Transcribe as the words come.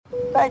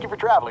Thank you for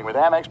traveling with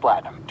Amex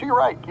Platinum. To your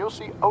right, you'll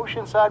see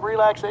oceanside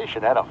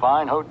relaxation at a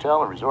fine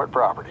hotel and resort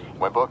property.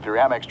 When booked through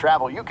Amex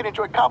Travel, you can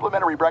enjoy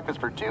complimentary breakfast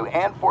for 2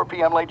 and 4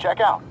 p.m. late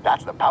checkout.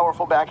 That's the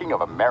powerful backing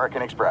of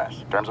American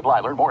Express. Terms apply.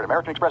 Learn more at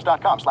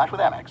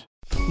americanexpress.com/withAmex.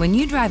 When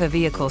you drive a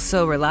vehicle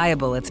so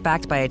reliable it's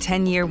backed by a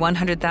 10-year,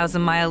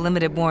 100,000-mile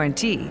limited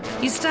warranty,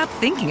 you stop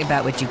thinking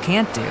about what you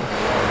can't do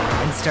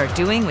and start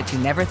doing what you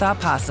never thought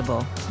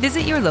possible.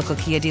 Visit your local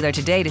Kia dealer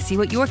today to see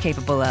what you're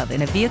capable of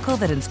in a vehicle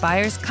that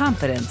inspires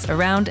confidence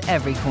around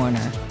every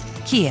corner.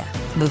 Kia,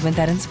 movement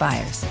that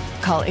inspires.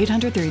 Call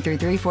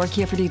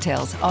 800-333-4KIA for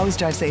details. Always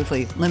drive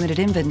safely. Limited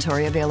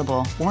inventory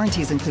available.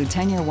 Warranties include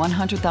 10-year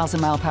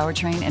 100,000-mile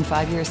powertrain and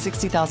 5-year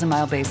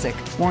 60,000-mile basic.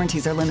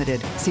 Warranties are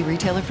limited. See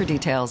retailer for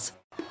details.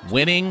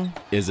 Winning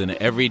is an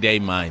everyday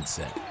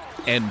mindset,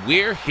 and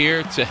we're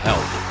here to help.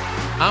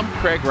 I'm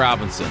Craig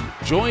Robinson.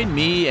 Join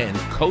me and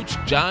Coach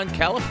John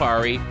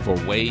Calipari for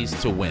Ways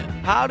to Win.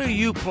 How do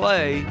you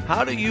play?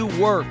 How do you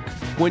work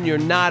when you're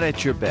not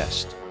at your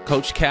best?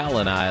 Coach Cal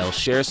and I will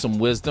share some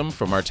wisdom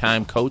from our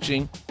time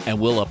coaching, and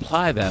we'll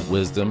apply that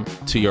wisdom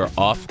to your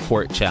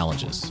off-court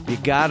challenges. You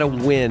gotta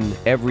win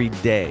every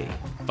day.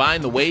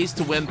 Find the Ways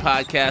to Win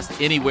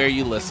podcast anywhere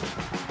you listen.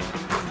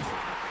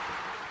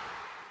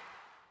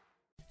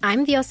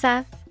 I'm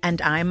Diosa.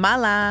 And I'm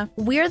Mala.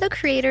 We're the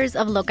creators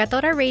of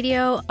Locatora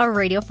Radio, a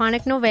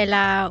radiophonic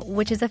novela,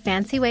 which is a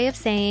fancy way of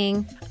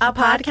saying a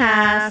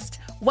podcast.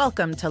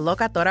 Welcome to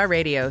Locatora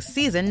Radio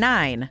Season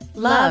 9.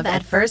 Love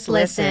at First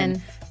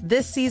Listen.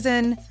 This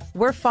season,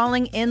 we're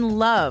falling in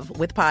love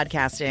with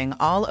podcasting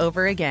all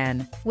over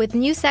again. With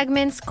new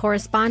segments,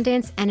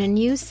 correspondence, and a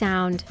new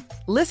sound.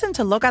 Listen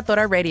to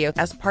Locatora Radio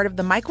as part of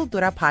the My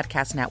Cultura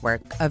Podcast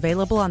Network.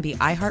 Available on the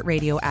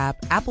iHeartRadio app,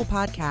 Apple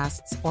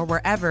Podcasts, or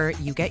wherever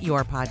you get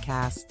your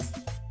podcasts.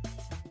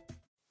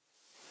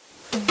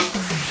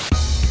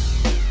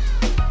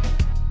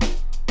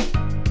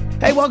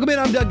 Hey, welcome in.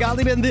 I'm Doug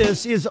Gottlieb, and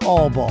this is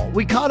All Ball.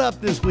 We caught up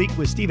this week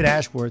with Stephen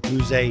Ashworth,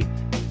 who's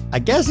I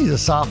guess he's a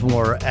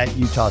sophomore at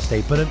Utah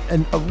State, but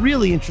a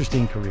really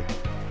interesting career.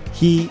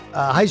 He,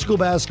 high school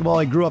basketball,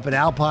 he grew up in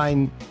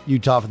Alpine,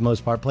 Utah for the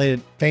most part, played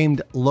at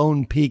famed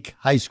Lone Peak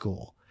High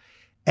School.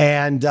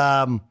 And,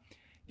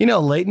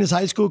 late in his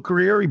high school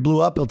career, he blew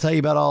up. He'll tell you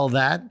about all of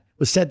that.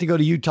 Was set to go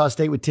to Utah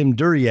State with Tim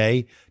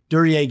Duryea.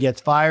 Duryea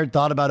gets fired,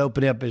 thought about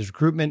opening up his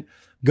recruitment,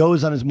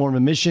 goes on his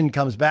Mormon mission,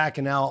 comes back,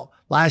 and now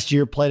last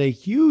year played a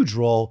huge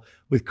role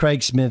with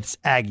Craig Smith's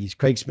Aggies.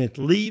 Craig Smith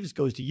leaves,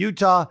 goes to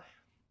Utah.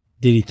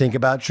 Did he think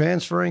about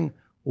transferring?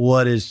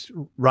 What is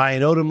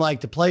Ryan Odom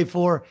like to play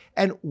for?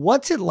 And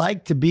what's it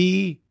like to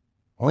be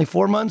only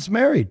 4 months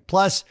married?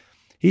 Plus,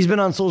 he's been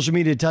on social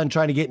media a ton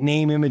trying to get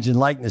name, image, and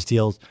likeness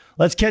deals.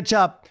 Let's catch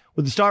up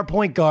with the star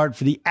point guard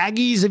for the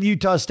Aggies of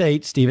Utah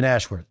State, Stephen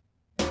Ashworth.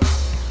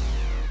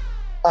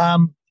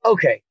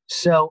 Okay,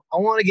 so I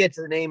want to get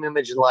to the name,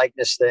 image, and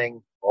likeness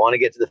thing. I want to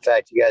get to the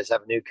fact you guys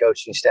have a new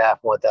coaching staff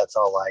and what that's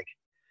all like.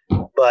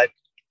 But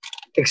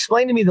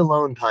explain to me the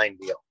Lone Pine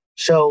deal.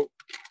 So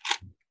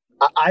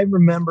I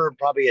remember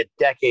probably a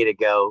decade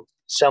ago,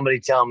 somebody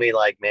telling me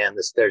like, man,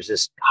 there's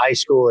this high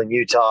school in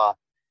Utah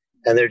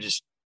and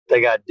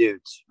they got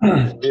dudes,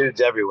 dudes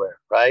everywhere.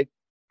 Right.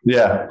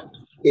 Yeah.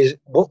 Is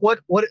what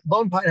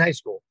Lone Pine High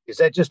School? Is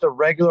that just a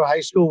regular high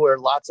school where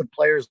lots of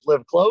players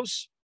live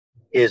close?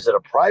 Is it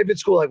a private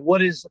school? Like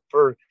what is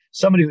for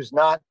somebody who's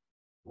not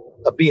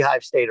a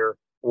Beehive Stater?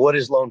 What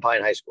is Lone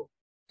Pine High School?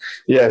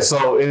 Yeah.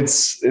 So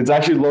it's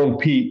actually Lone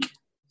Peak.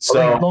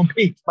 So Lone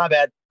Peak, my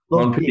bad.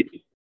 Lone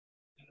Peak.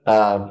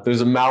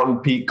 There's a mountain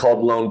peak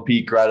called Lone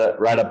Peak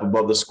right up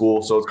above the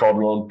school. So it's called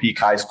Lone Peak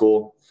High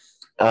School.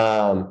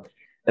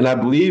 And I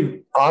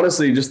believe,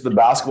 honestly, just the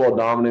basketball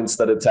dominance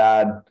that it's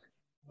had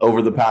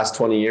over the past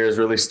 20 years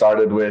really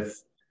started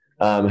with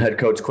head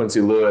coach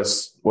Quincy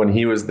Lewis when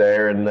he was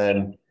there. And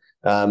then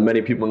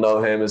many people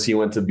know him as he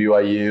went to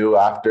BYU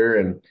after.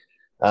 And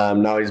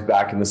now he's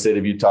back in the state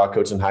of Utah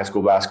coaching high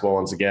school basketball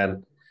once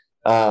again.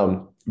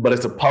 But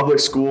it's a public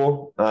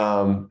school,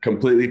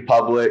 completely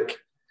public.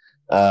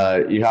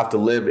 You have to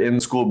live in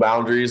school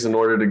boundaries in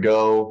order to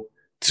go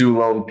to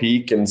Lone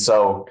Peak. And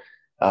so,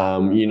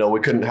 we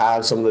couldn't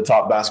have some of the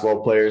top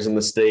basketball players in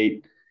the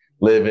state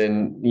live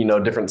in,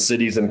 different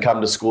cities and come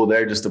to school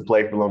there just to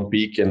play for Lone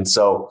Peak. And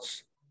so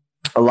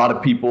a lot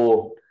of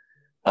people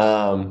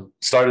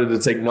started to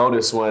take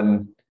notice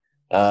when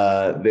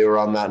they were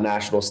on that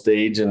national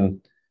stage.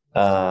 And,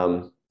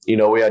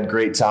 we had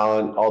great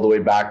talent all the way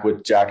back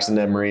with Jackson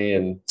Emery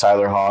and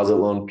Tyler Haws at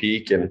Lone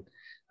Peak. And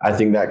I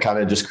think that kind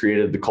of just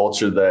created the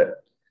culture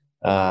that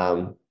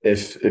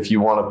if you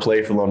want to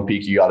play for Lone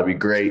Peak, you got to be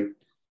great.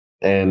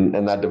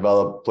 And that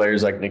developed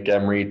players like Nick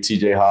Emery,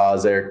 TJ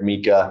Haws, Eric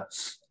Mika.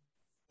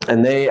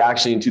 And they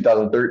actually in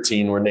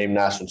 2013 were named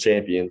national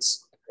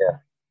champions.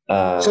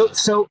 Yeah.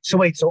 So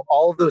wait, so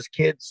all of those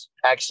kids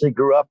actually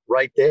grew up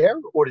right there,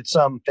 or did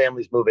some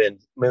families move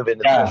into the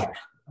district?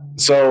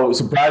 So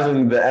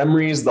surprisingly, the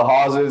Emerys, the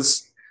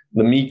Hawses,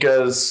 the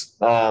Mikas,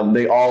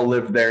 they all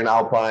lived there in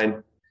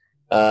Alpine.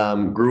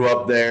 Grew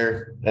up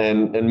there,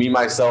 and me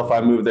myself,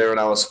 I moved there when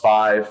I was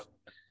 5.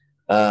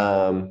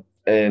 And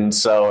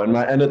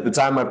at the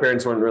time, my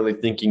parents weren't really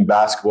thinking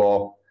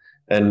basketball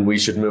and we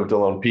should move to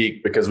Lone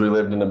Peak because we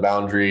lived in a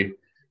boundary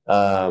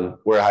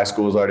where high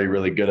school was already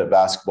really good at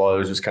basketball. It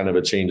was just kind of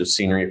a change of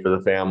scenery for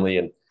the family.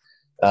 And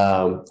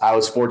I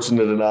was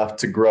fortunate enough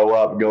to grow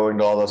up going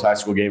to all those high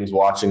school games,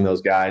 watching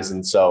those guys.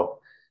 And so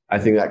I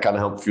think that kind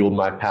of helped fuel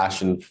my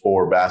passion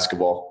for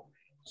basketball.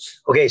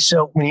 Okay.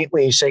 So when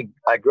you say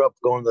I grew up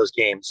going to those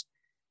games,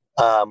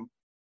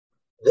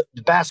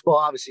 the basketball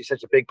obviously is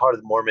such a big part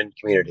of the Mormon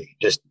community,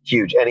 just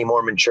huge. Any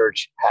Mormon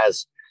church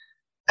has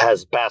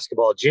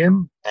basketball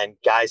gym and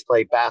guys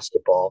play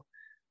basketball.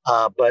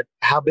 But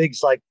how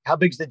big's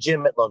the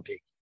gym at Lone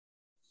Peak?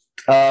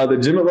 The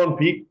gym at Lone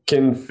Peak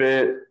can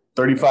fit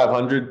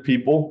 3,500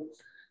 people.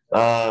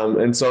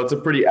 And so it's a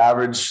pretty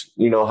average,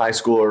 high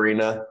school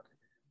arena.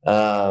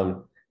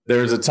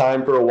 There was a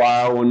time for a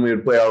while when we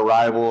would play our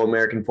rival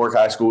American Fork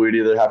High School. We'd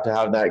either have to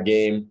have that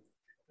game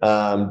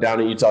down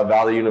at Utah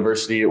Valley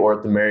University or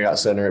at the Marriott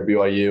Center at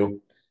BYU,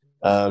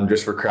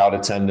 just for crowd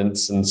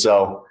attendance. And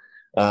so,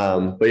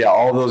 but yeah,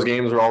 all of those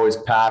games were always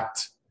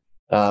packed.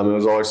 It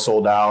was always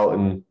sold out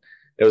and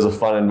it was a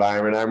fun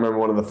environment. I remember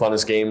one of the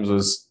funnest games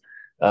was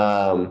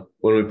when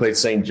we played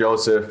St.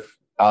 Joseph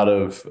out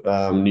of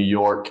New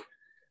York.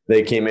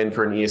 They came in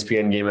for an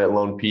ESPN game at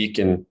Lone Peak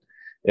and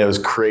it was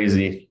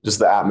crazy, just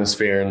the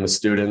atmosphere and the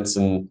students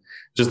and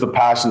just the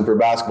passion for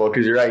basketball.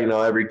 Because you're right,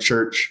 every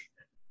church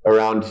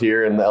around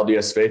here in the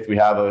LDS faith, we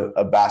have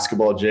a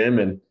basketball gym.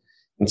 And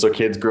so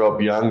kids grow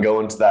up young,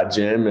 going to that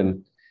gym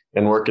and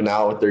working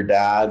out with their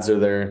dads or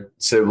their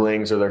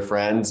siblings or their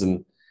friends.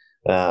 And,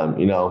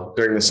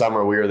 during the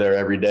summer, we were there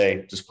every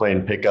day, just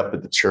playing pickup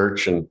at the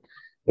church. And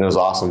it was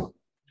awesome.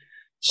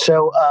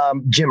 So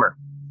Jimmer,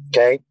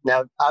 okay.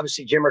 Now,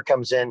 obviously Jimmer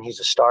comes in, he's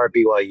a star at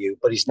BYU,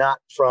 but he's not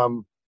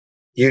from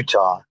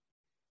Utah.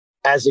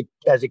 As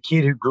a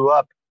kid who grew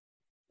up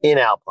in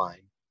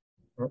Alpine,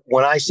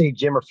 when I say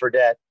Jimmer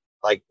Fredette,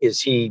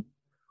 is he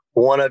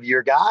one of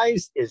your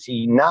guys? Is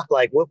he not?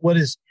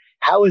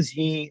 How is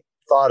he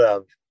thought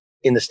of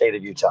in the state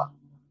of Utah?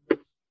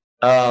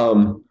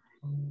 Jimmer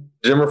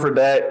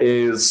Fredette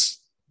is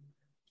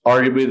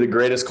arguably the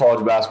greatest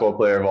college basketball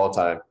player of all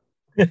time.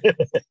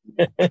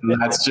 And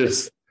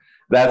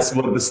that's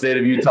what the state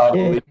of Utah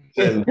believes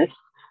in.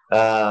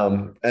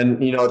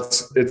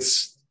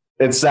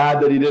 It's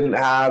sad that he didn't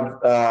have,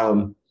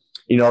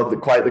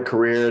 quite the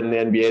career in the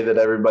NBA that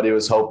everybody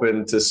was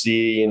hoping to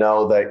see,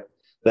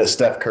 that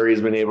Steph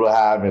Curry's been able to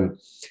have.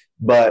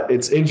 But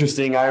it's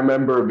interesting. I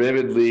remember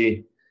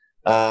vividly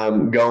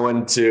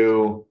going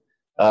to,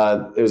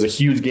 it was a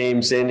huge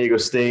game, San Diego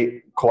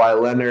State,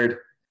 Kawhi Leonard.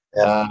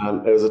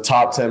 It was a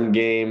top 10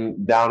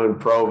 game down in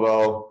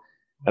Provo.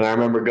 And I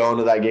remember going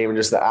to that game and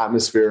just the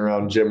atmosphere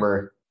around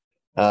Jimmer.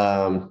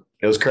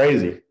 It was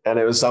crazy. And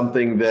it was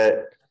something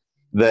that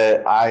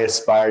I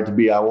aspired to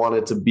be. I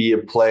wanted to be a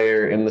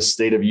player in the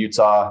state of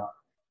Utah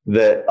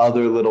that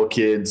other little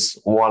kids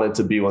wanted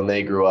to be when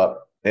they grew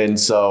up. And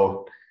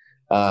so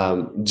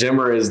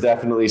Jimmer is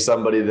definitely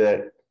somebody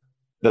that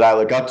I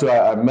look up to.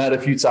 I've met a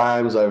few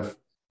times. I've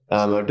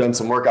done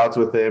some workouts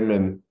with him,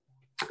 and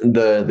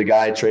the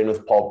guy I trained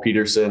with, Paul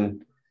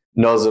Peterson,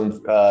 knows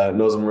him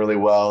really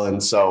well.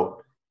 And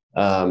so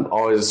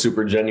always a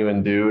super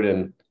genuine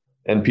dude.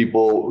 And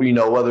people,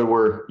 whether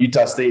we're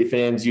Utah State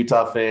fans,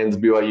 Utah fans,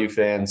 BYU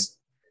fans,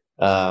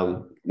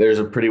 there's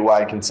a pretty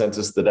wide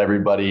consensus that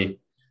everybody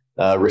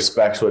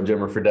respects what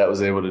Jimmer Fredette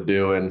was able to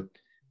do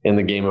in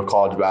the game of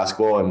college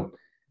basketball. And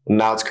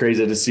now it's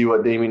crazy to see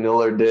what Damian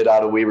Lillard did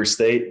out of Weber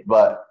State.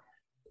 But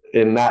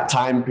in that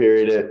time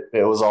period,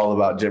 it was all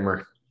about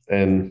Jimmer.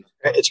 And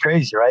it's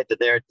crazy, right?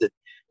 That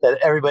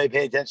everybody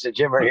paying attention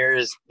to Jimmer. Here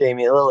is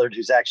Damian Lillard,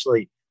 who's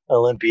actually an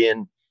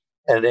Olympian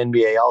and an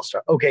NBA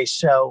All-Star. Okay,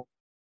 so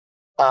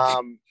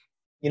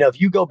if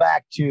you go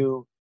back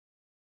to,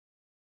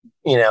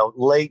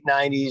 late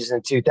 90s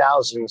and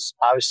 2000s,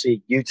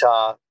 obviously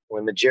Utah,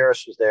 when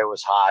Majerus was there,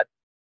 was hot.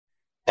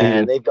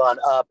 And they've gone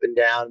up and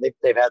down.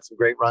 They've had some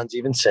great runs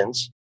even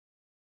since.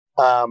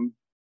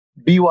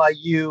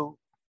 BYU,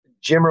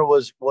 Jimmer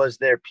was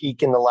their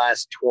peak in the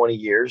last 20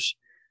 years.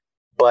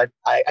 But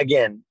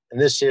and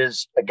this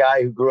is a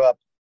guy who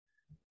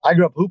I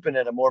grew up hooping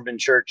at a Mormon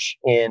church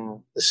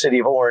in the city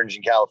of Orange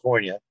in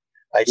California.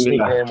 I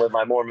sneak in with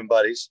my Mormon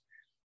buddies,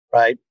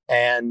 right?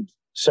 And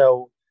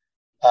so,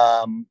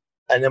 and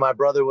then my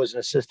brother was an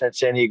assistant at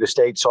San Diego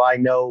State, so I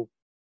know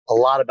a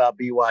lot about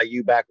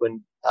BYU back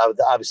when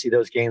obviously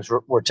those games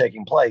were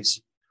taking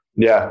place.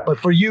 Yeah. But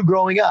for you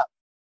growing up,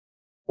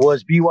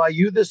 was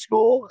BYU the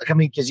school? I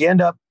mean, because you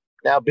end up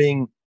now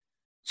being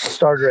a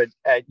starter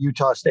at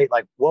Utah State.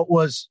 What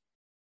was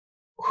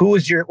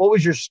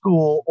your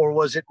school, or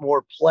was it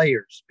more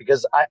players?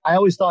 Because I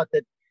always thought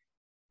that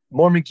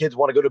Mormon kids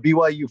want to go to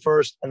BYU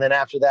first, and then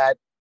after that,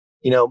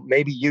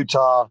 maybe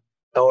Utah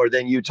or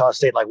then Utah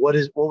State. What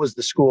was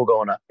the school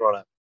growing up?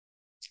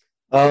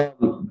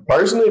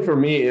 Personally, for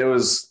me, it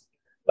was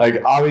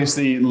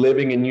obviously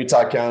living in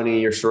Utah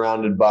County, you're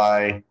surrounded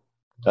by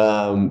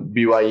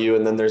BYU,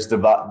 and then there's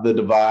the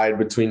divide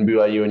between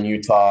BYU and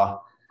Utah.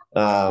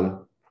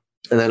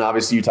 And then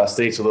obviously Utah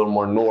State's a little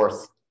more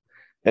north.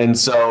 And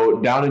so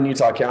down in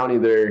Utah County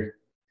there,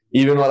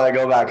 even when I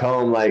go back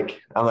home,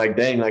 like I'm like,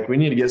 dang, like we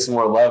need to get some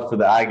more love for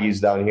the Aggies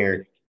down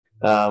here,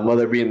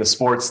 whether it be in the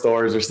sports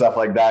stores or stuff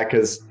like that.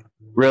 Because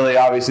really,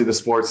 obviously the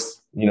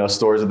sports,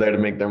 stores are there to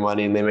make their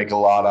money, and they make a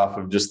lot off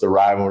of just the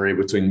rivalry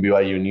between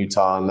BYU and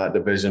Utah and that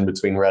division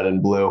between red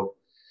and blue.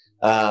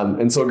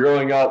 And so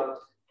growing up,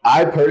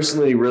 I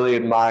personally really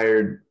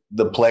admired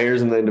the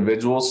players and the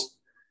individuals.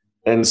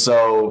 And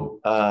so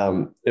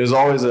it was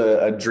always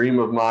a dream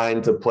of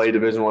mine to play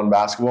Division I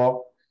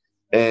basketball.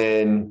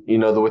 And,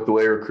 with the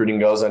way recruiting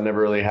goes, I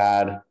never really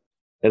had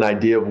an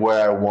idea of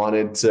where I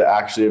wanted to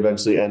actually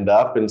eventually end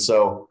up. And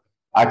so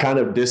I kind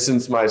of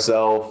distanced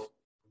myself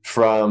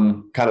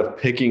from kind of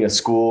picking a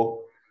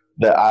school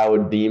that I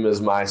would deem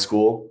as my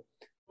school.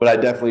 But I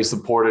definitely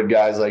supported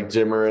guys like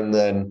Jimmer and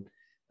then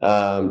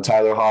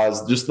Tyler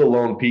Haws. Just the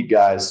Lone Peak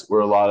guys were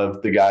a lot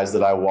of the guys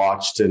that I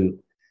watched and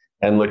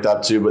looked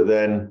up to. But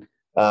then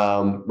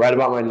right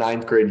about my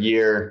 9th grade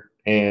year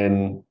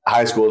in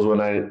high school is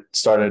when I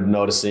started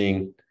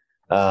noticing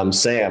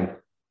Sam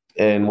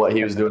and what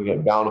he was doing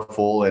at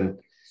Bountiful. And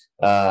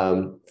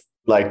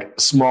like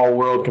small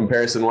world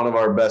comparison, one of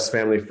our best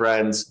family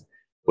friends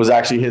was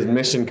actually his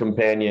mission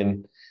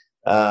companion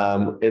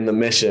in the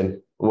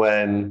mission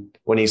when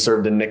he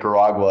served in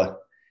Nicaragua.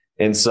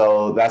 And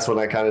so that's when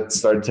I kind of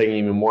started taking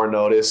even more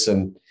notice.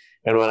 And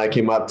when I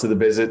came up to the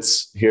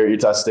visits here at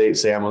Utah State,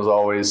 Sam was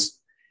always,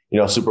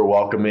 super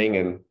welcoming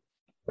and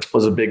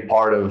was a big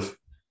part of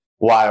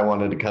why I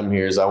wanted to come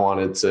here. Is I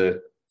wanted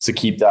to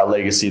keep that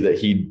legacy that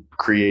he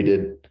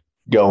created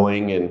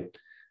going.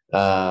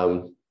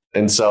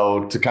 And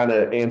so to kind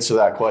of answer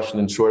that question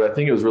in short, I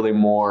think it was really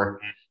more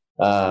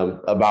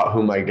about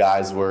who my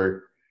guys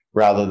were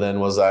rather than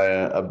was I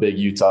a big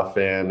Utah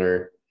fan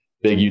or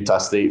big Utah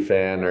State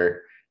fan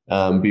or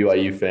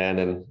BYU fan.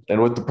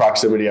 And with the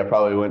proximity, I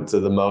probably went to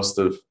the most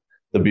of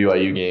the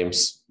BYU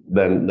games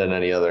than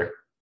any other.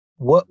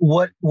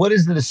 What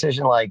is the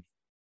decision like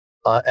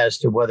as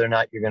to whether or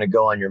not you're going to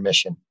go on your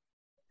mission?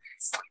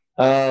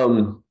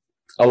 A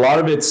lot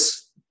of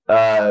it's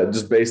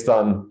just based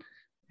on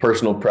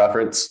personal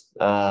preference.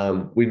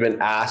 We've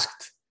been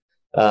asked,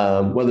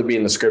 whether it be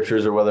in the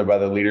scriptures or whether by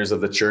the leaders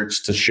of the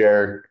church, to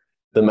share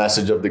the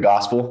message of the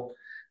gospel.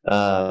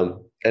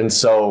 And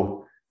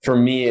so for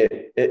me,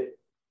 it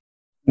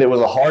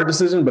was a hard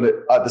decision, but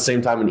at the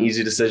same time, an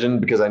easy decision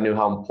because I knew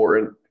how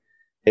important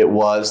it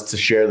was to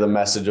share the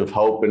message of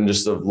hope and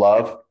just of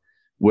love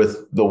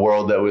with the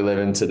world that we live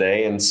in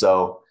today. And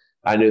so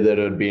I knew that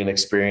it would be an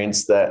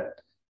experience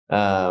that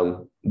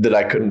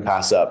I couldn't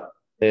pass up.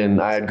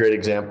 And I had great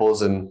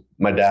examples, and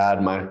my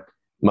dad,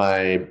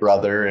 my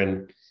brother,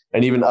 and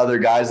even other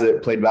guys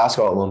that played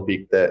basketball at Lone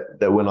Peak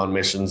that went on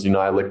missions.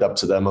 I looked up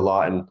to them a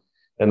lot,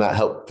 and that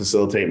helped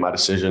facilitate my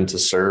decision to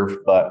serve.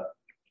 But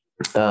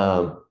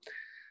there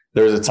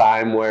was a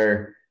time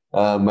where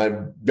my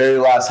very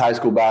last high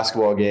school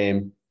basketball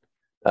game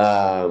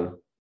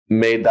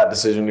made that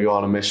decision to go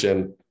on a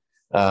mission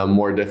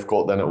more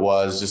difficult than it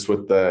was, just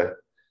with the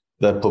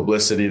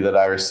publicity that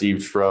I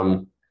received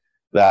from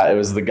that. It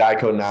was the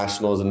Geico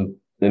Nationals in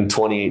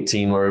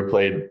 2018 where we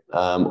played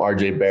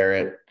RJ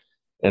Barrett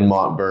and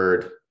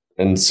Montbird.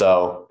 And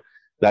so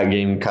that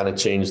game kind of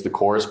changed the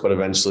course, but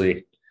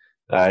eventually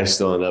I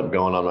still ended up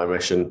going on my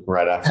mission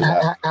right after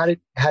that. How did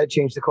it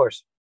change the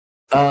course?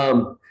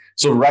 So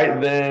right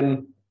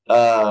then,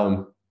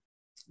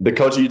 the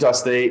coach of Utah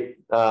State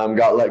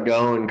got let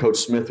go, and Coach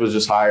Smith was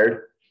just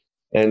hired.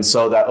 And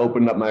so that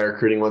opened up my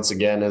recruiting once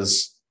again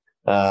as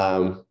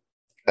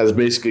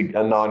basically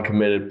a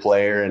non-committed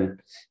player. And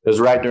it was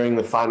right during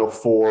the Final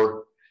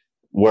Four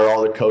where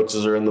all the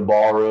coaches are in the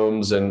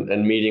ballrooms and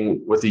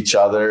meeting with each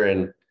other.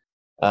 And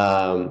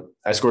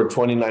I scored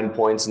 29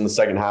 points in the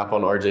second half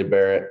on RJ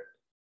Barrett.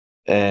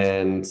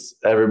 And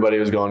everybody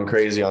was going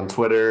crazy on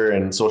Twitter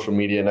and social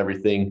media and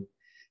everything.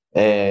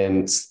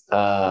 And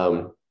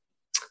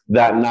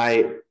that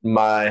night,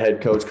 my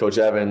head coach, Coach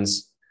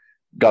Evans,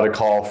 got a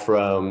call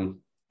from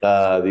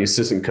the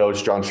assistant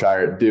coach, John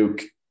Shire at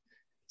Duke,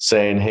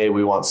 saying, hey,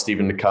 we want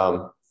Steven to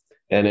come.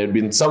 And it had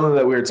been something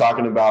that we were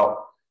talking about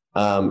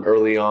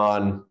early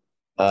on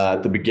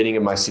at the beginning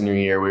of my senior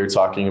year. We were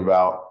talking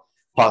about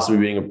possibly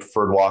being a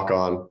preferred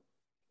walk-on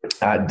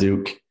at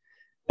Duke.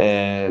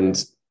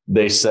 And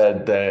they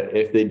said that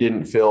if they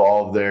didn't fill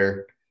all of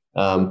their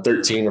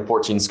 13 or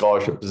 14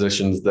 scholarship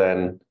positions,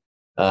 then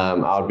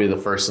I would be the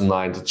first in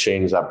line to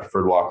change that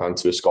preferred walk-on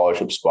to a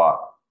scholarship spot.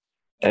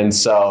 And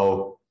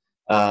so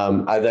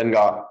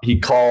he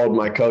called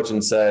my coach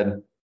and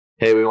said,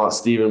 hey, we want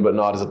Steven, but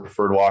not as a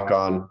preferred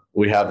walk-on.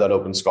 We have that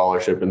open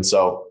scholarship. And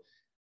so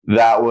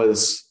that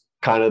was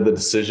kind of the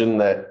decision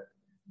that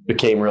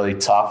became really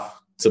tough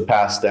to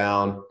pass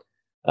down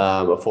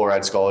a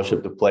full-ride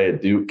scholarship to play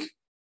at Duke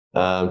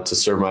to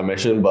serve my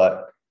mission.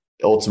 But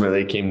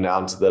ultimately it came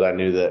down to that I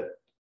knew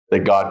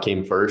that God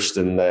came first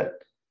and that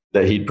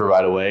he'd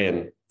provide a way.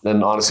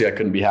 And honestly, I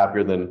couldn't be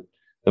happier than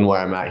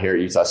where I'm at here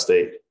at Utah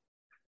State.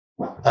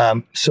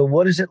 So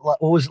what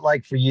was it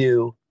like for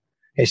you?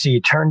 Okay, so you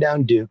turned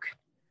down Duke.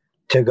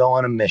 to go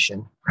on a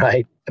mission,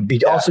 right?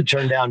 He also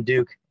turned down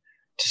Duke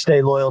to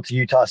stay loyal to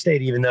Utah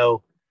State, even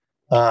though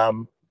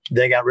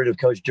they got rid of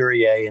Coach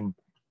Duryea and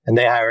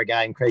they hire a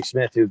guy named Craig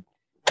Smith who,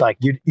 like,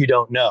 you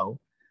don't know.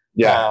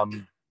 Yeah.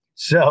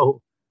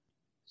 So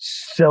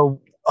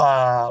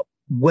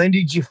when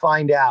did you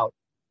find out,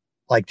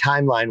 like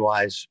timeline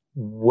wise,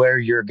 where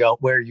you were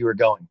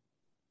going?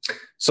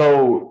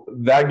 So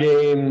that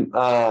game,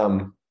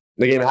 the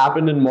game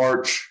happened in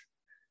March,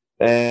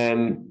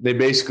 and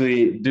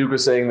Duke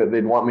was saying that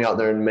they'd want me out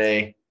there in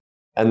May.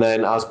 And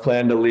then I was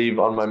planning to leave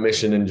on my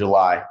mission in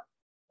July.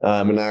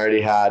 And I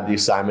already had the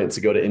assignment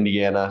to go to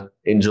Indiana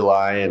in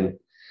July.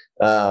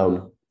 And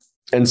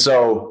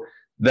so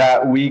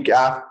that week,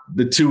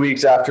 the 2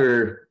 weeks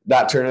after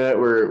that tournament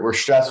were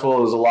stressful.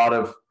 It was a lot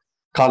of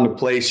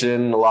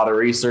contemplation, a lot of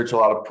research, a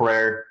lot of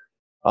prayer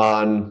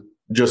on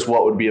just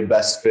what would be a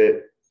best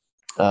fit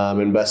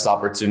and best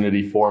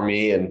opportunity for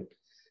me. And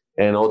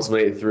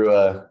ultimately through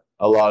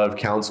a lot of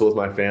counsel with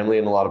my family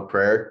and a lot of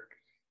prayer,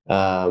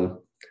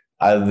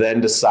 I then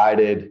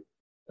decided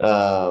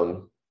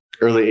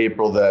early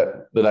April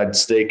that I'd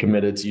stay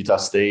committed to Utah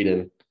State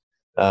and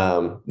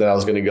that I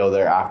was going to go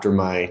there after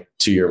my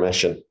 2-year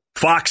mission.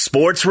 Fox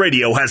Sports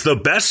Radio has the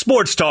best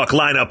sports talk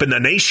lineup in the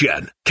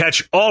nation.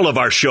 Catch all of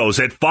our shows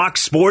at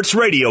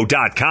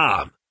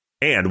foxsportsradio.com.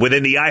 And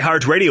within the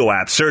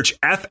iHeartRadio app, search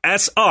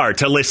FSR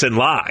to listen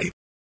live.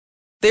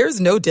 There's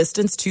no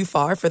distance too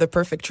far for the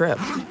perfect trip.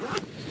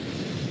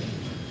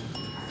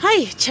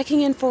 Hi,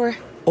 checking in for...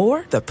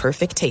 Or the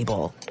perfect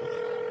table.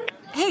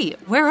 Hey,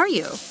 where are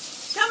you?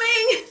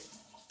 Coming!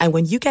 And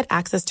when you get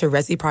access to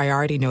Resi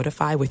Priority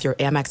Notify with your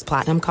Amex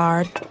Platinum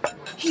card...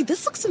 Hey,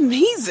 this looks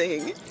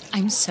amazing.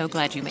 I'm so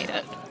glad you made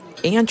it.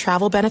 And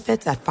travel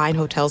benefits at fine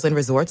hotels and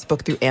resorts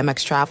booked through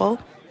Amex Travel,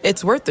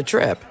 it's worth the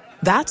trip.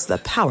 That's the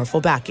powerful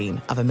backing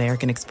of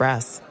American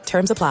Express.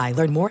 Terms apply.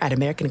 Learn more at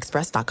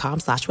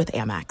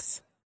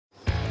americanexpress.com/withAmex.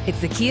 It's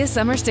the Kia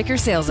Summer Sticker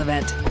Sales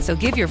Event, so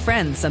give your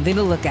friends something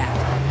to look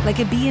at. Like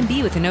a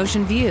B&B with an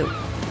ocean view,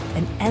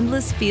 an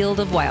endless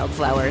field of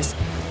wildflowers,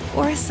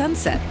 or a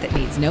sunset that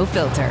needs no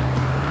filter.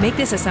 Make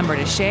this a summer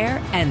to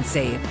share and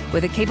save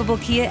with a capable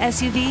Kia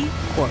SUV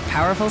or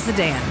powerful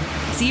sedan.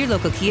 See your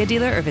local Kia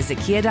dealer or visit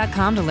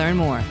kia.com to learn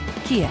more.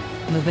 Kia,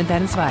 movement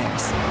that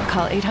inspires.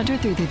 Call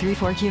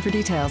 800-3334-KIA for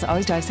details.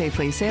 Always drive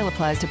safely. Sale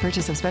applies to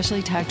purchase of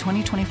specially tagged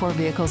 2024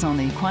 vehicles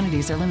only.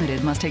 Quantities are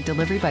limited. Must take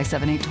delivery by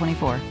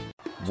 7/8/24.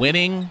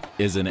 Winning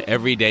is an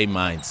everyday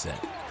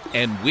mindset,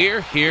 and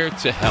we're here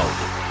to help.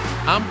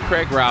 I'm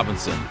Craig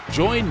Robinson.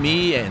 Join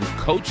me and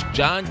Coach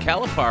John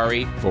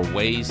Calipari for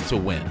Ways to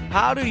Win.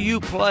 How do you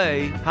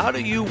play? How do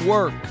you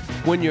work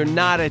when you're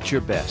not at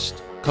your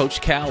best?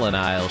 Coach Cal and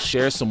I will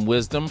share some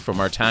wisdom from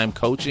our time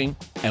coaching,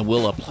 and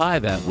we'll apply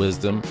that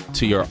wisdom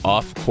to your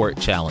off-court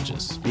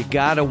challenges. You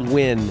got to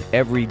win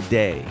every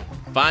day.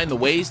 Find the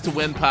Ways to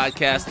Win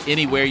podcast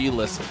anywhere you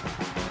listen.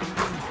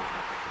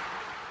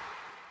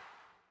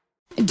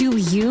 Do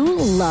you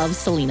love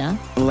Selena?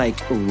 Like,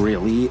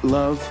 really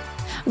love?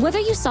 Whether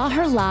you saw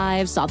her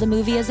live, saw the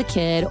movie as a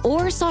kid,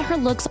 or saw her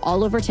looks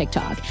all over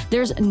TikTok,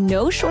 there's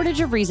no shortage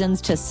of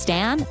reasons to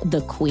stan the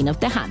Queen of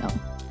Tejano.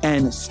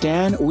 And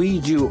Stan, we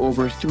do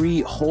over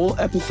 3 whole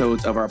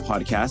episodes of our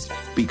podcast,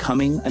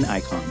 Becoming an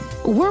Icon.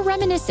 We're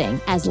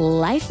reminiscing as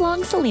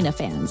lifelong Selena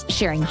fans,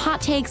 sharing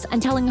hot takes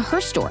and telling her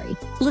story.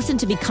 Listen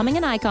to Becoming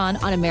an Icon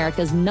on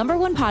America's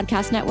 #1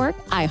 podcast network,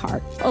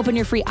 iHeart. Open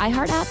your free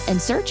iHeart app and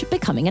search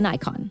Becoming an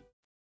Icon.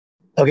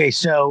 Okay,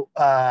 so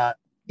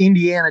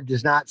Indiana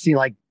does not seem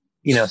like,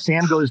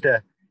 Sam goes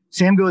to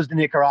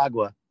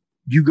Nicaragua,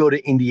 you go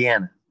to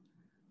Indiana.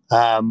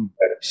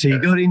 So you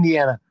go to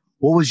Indiana.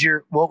 What was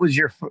your,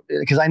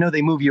 because I know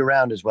they move you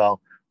around as well.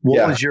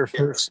 What was your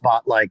first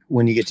spot like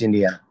when you get to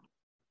Indiana?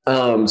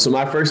 So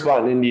my first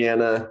spot in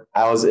Indiana,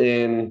 I was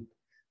in,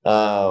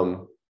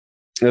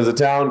 there's a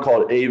town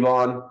called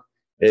Avon.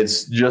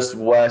 It's just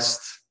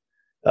west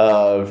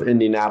of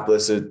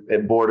Indianapolis.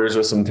 It borders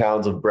with some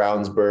towns of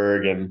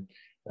Brownsburg and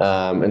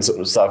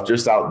some stuff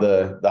just out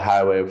the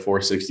highway of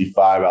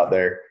 465 out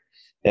there.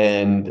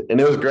 And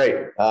it was great.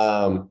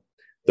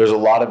 There's a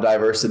lot of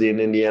diversity in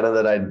Indiana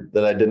that I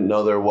didn't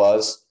know there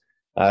was.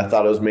 I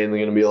thought it was mainly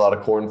going to be a lot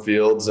of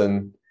cornfields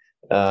and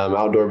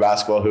outdoor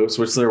basketball hoops,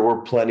 which there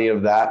were plenty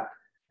of that.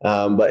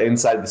 But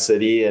inside the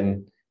city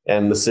and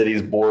the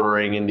cities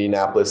bordering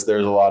Indianapolis,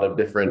 there's a lot of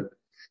different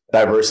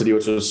diversity,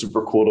 which was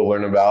super cool to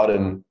learn about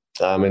and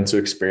to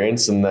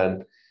experience. And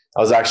then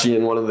I was actually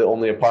in one of the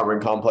only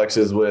apartment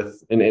complexes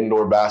with an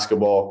indoor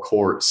basketball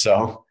court.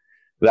 So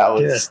that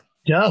was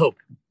dope.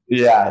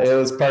 Yeah, it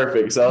was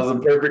perfect. So it was a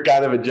perfect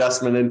kind of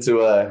adjustment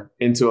into a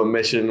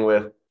mission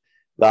with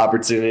the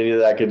opportunity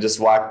that I could just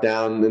walk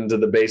down into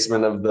the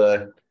basement of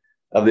the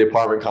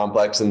apartment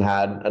complex and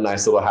had a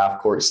nice little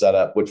half court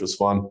setup, which was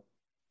fun.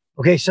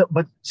 Okay, so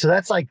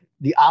that's like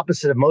the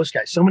opposite of most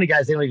guys. So many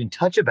guys, they don't even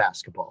touch a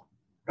basketball,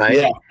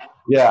 right?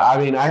 Yeah. I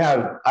mean, I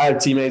have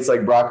teammates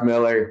like Brock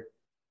Miller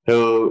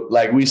who,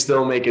 like, we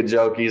still make a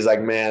joke. He's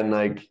like, man,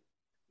 like,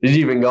 did you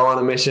even go on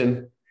a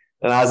mission?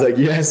 And I was like,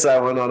 yes, I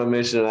went on a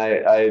mission.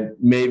 I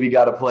maybe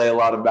got to play a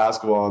lot of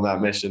basketball on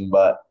that mission,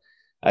 but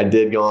I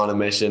did go on a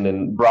mission.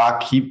 And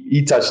Brock,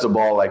 he touched the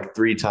ball like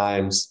 3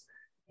 times,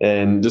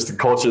 and just the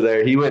culture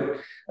there. He went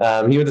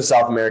to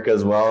South America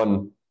as well.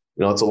 And,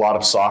 it's a lot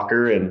of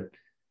soccer, and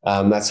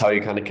that's how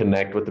you kind of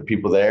connect with the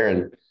people there.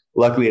 And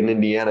luckily in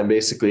Indiana,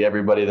 basically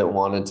everybody that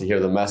wanted to hear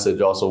the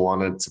message also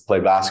wanted to play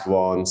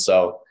basketball. And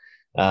so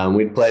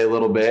we'd play a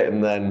little bit.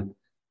 And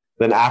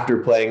then after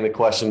playing, the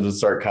questions would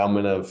start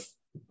coming of,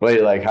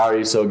 wait, like, how are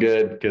you so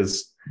good?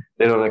 Because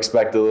they don't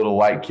expect a little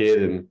white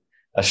kid in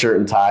a shirt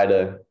and tie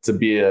to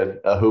be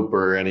a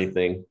hooper or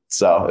anything.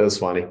 So it was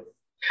funny.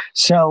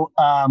 So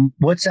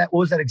what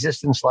was that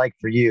existence like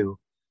for you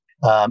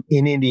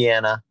in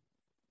Indiana,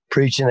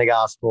 preaching the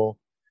gospel?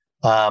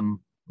 I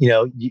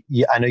know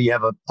you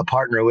have a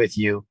partner with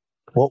you.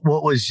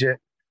 What was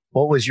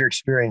your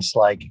experience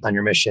like on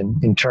your mission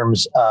in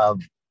terms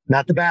of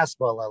not the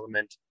basketball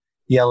element,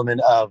 the element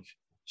of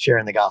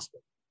sharing the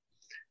gospel?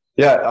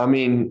 Yeah, I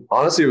mean,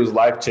 honestly, it was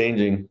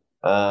life-changing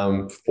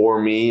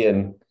for me.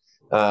 And,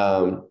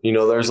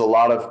 there's a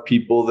lot of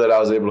people that I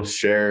was able to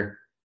share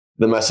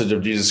the message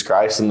of Jesus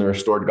Christ and the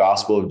restored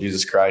gospel of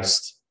Jesus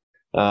Christ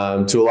to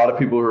a lot of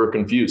people who were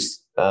confused.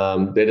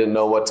 They didn't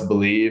know what to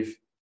believe.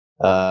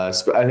 I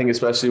think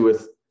especially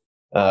with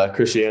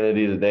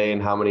Christianity today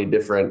and how many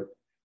different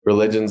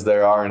religions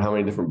there are and how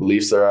many different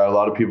beliefs there are, a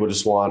lot of people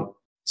just want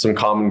some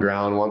common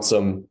ground, want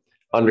some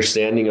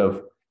understanding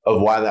of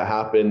why that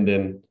happened.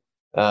 And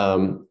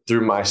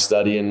through my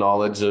study and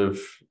knowledge of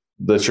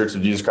the Church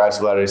of Jesus Christ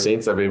of Latter-day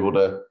Saints, I've been able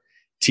to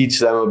teach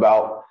them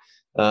about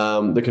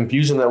the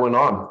confusion that went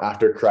on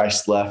after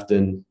Christ left,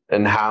 and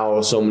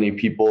how so many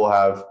people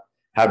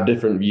have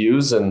different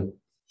views, and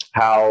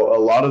how a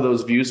lot of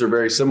those views are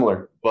very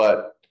similar,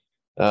 but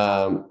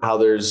how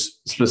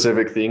there's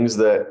specific things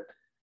that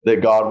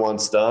God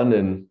wants done.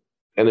 And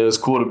it was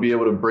cool to be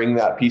able to bring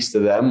that peace to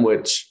them,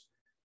 which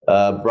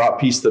brought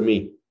peace to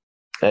me.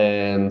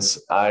 And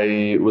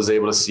I was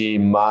able to see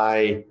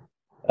my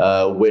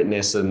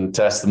witness and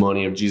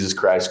testimony of Jesus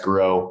Christ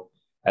grow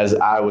as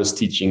I was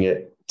teaching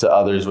it to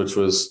others, which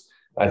was,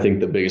 I think,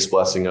 the biggest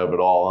blessing of it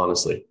all,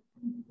 honestly.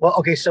 Well,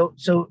 okay. So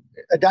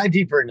dive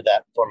deeper into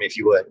that for me, if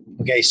you would.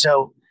 Okay.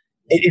 So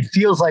it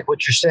feels like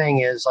what you're saying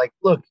is like,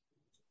 look,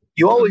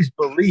 you always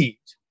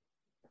believed,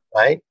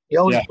 right? You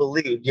always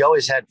believed, you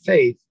always had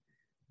faith,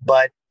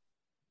 but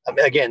I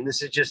mean, again,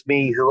 this is just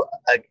me who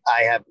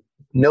I have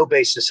no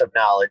basis of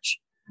knowledge.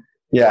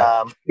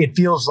 Yeah. It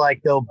feels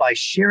like though, by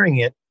sharing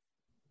it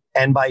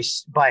and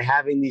by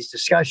having these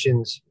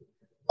discussions,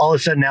 all of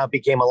a sudden now it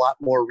became a lot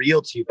more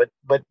real to you.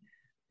 But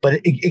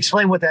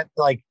explain what that,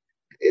 like,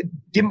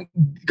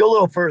 go a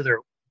little further.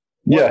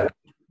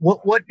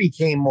 What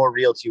became more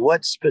real to you?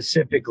 What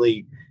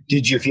specifically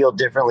did you feel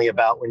differently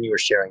about when you were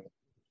sharing it?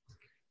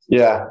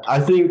 Yeah, I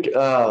think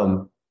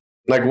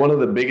like one of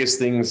the biggest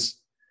things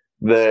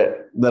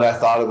that I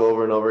thought of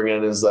over and over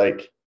again is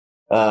like,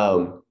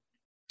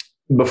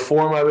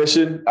 before my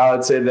mission, I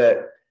would say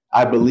that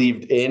I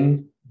believed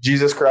in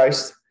Jesus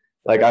Christ.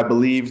 Like, I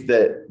believed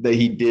that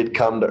he did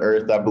come to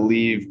earth. I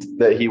believed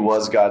that he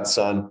was God's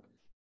son.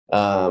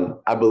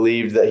 I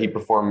believed that he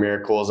performed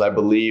miracles. I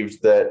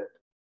believed that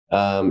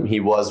he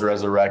was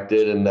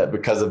resurrected, and that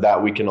because of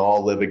that, we can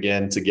all live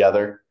again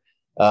together.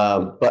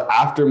 But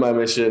after my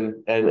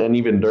mission and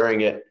even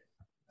during it,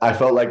 I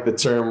felt like the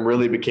term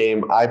really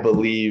became, I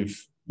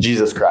believe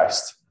Jesus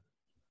Christ.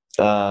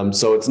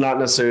 So it's not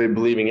necessarily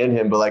believing in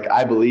him, but like,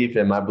 I believe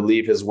him. I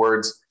believe his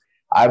words.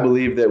 I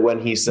believe that when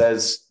he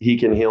says he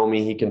can heal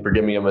me, he can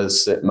forgive me of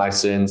my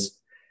sins.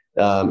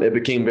 It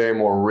became very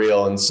more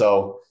real. And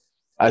so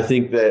I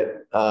think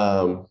that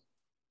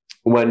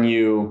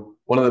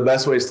one of the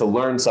best ways to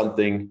learn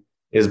something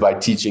is by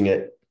teaching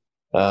it.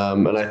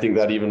 And I think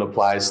that even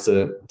applies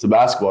to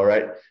basketball,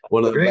 right?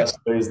 One of the best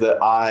ways that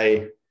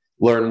I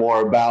learn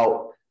more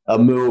about a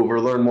move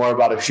or learn more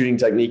about a shooting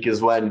technique is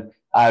when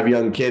I have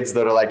young kids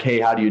that are like, hey,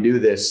 how do you do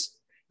this?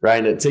 Right.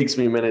 And it takes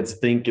me a minute to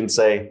think and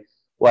say,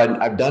 well,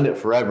 I've done it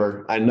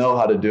forever. I know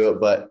how to do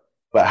it, but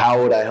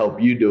how would I help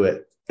you do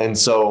it? And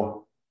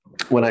so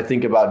when I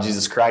think about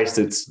Jesus Christ,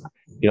 it's,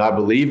 I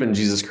believe in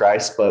Jesus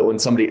Christ, but when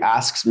somebody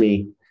asks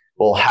me,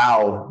 well,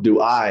 how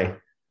do I,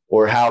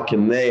 or how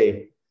can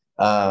they,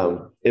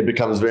 it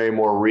becomes very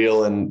more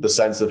real in the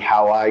sense of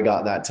how I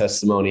got that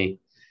testimony,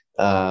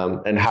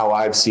 and how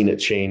I've seen it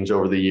change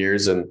over the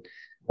years. And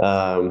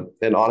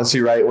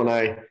honestly, right, when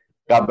I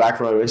got back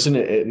from my mission,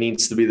 it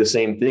needs to be the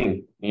same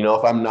thing.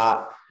 If I'm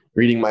not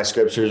reading my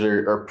scriptures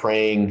or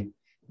praying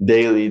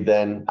daily,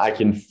 then I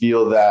can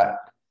feel that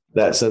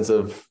sense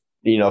of,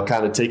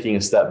 kind of taking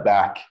a step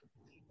back.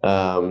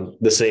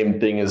 The same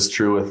thing is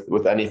true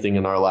with anything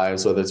in our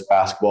lives, whether it's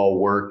basketball,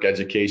 work,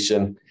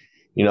 education.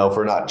 If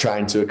we're not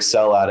trying to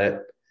excel at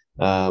it,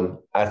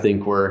 I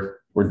think we're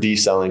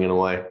decelling in a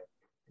way.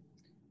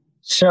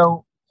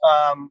 So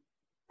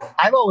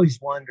I've always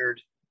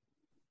wondered,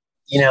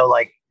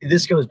 like,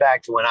 this goes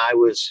back to when I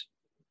was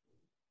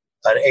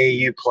an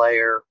AAU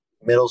player,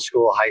 middle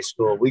school, high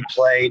school. We'd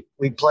play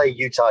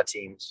Utah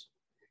teams.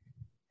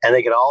 and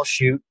they could all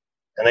shoot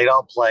and they'd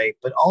all play,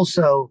 but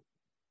also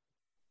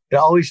it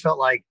always felt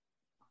like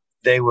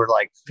they were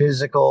like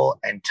physical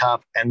and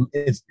tough. And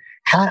it's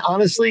kind of,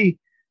 honestly,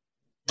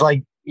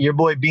 like your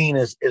boy Bean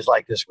is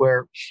like this,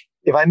 where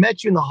if I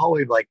met you in the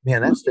hallway, like,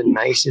 man, that's the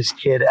nicest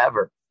kid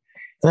ever.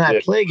 And then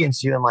I play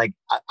against you and like,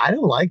 I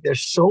don't like, they're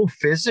so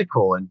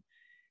physical and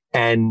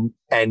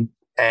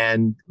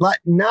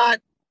not,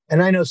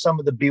 and I know some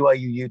of the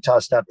BYU Utah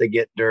stuff, they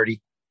get dirty,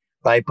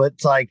 right? But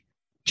it's like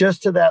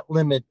just to that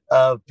limit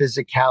of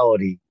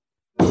physicality.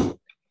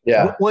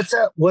 Yeah. What's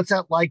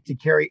that like to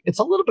carry? It's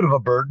a little bit of a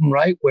burden,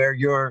 right? Where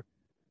you're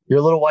a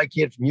little white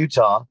kid from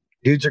Utah,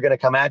 dudes are going to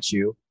come at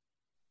you.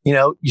 You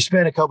know, you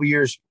spend a couple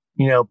years,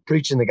 you know,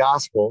 preaching the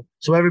gospel.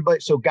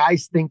 So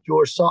guys think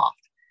you're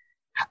soft.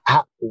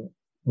 How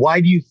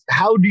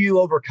do you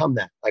overcome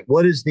that? Like,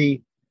 what is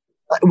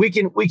we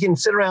can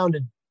sit around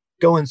and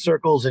go in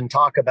circles and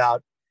talk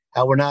about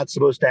how we're not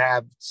supposed to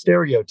have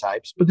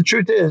stereotypes. But the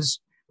truth is,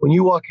 when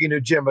you walk into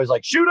a gym, everybody's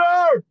like,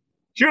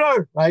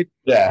 shooter, right?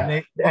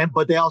 Yeah.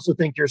 But they also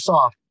think you're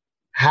soft.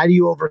 How do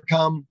you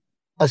overcome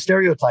a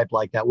stereotype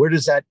like that? Where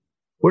does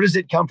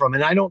it come from?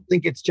 And I don't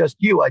think it's just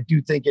you. I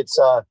do think it's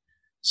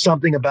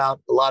something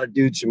about a lot of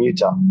dudes from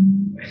Utah.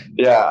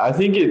 Yeah, I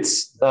think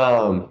it's,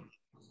 I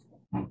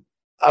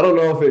don't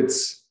know if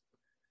it's,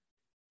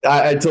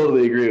 I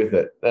totally agree with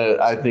it.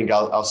 I think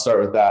I'll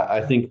start with that.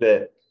 I think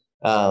that,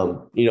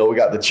 you know, we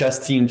got the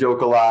chess team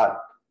joke a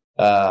lot.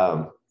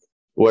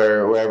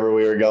 Wherever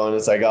we were going,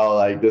 it's like, oh,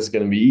 like this is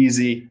going to be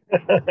easy.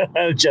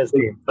 Chess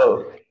team.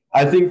 So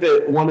I think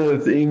that one of the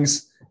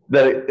things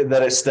that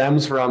it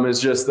stems from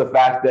is just the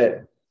fact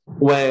that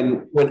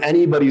when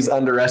anybody's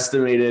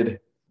underestimated,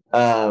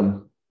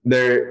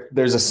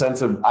 there's a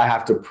sense of I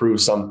have to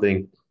prove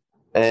something,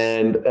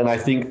 and I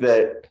think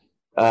that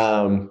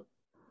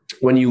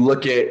when you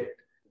look at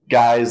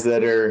guys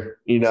that are,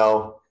 you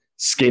know,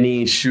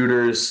 skinny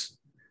shooters,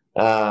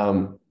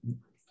 I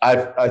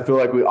feel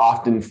like we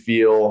often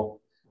feel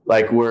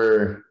like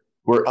we're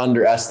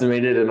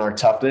underestimated in our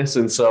toughness,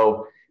 and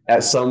so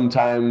at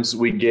sometimes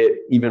we get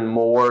even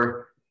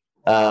more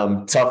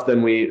tough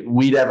than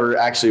we'd ever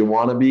actually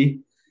want to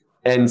be.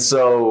 And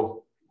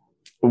so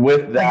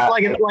with that,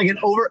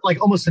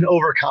 almost an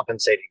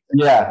overcompensating thing.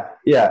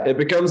 Yeah. It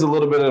becomes a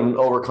little bit of an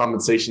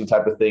overcompensation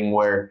type of thing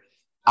where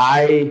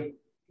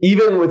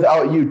even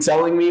without you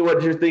telling me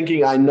what you're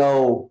thinking, I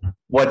know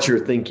what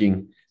you're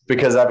thinking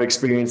because I've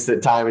experienced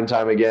it time and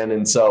time again.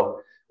 And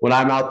so when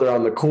I'm out there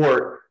on the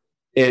court,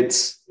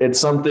 it's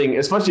something,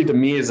 especially to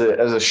me as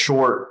a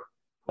short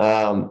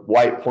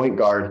white point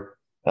guard.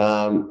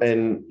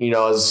 And, you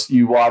know, as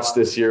you watch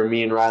this year,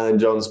 me and Ryland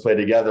Jones play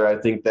together, I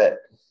think that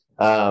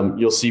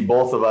you'll see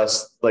both of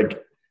us,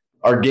 like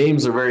our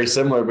games are very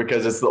similar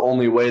because it's the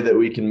only way that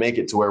we can make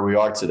it to where we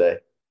are today.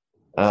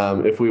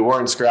 If we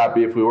weren't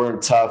scrappy, if we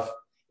weren't tough,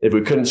 if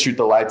we couldn't shoot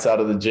the lights out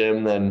of the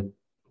gym, then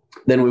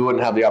we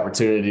wouldn't have the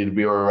opportunity to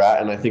be where we're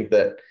at. And I think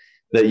that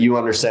you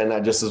understand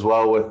that just as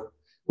well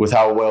with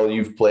how well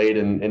you've played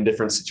in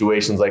different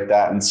situations like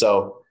that. And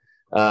so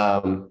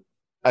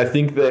I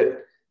think that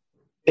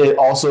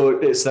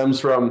it stems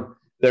from,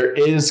 there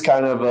is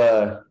kind of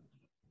a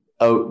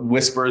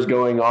whispers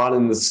going on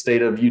in the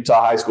state of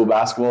Utah high school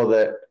basketball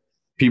that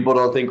people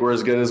don't think we're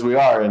as good as we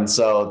are. And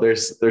so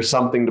there's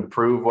something to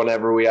prove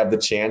whenever we have the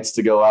chance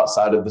to go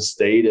outside of the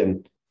state.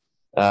 And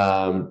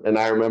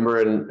I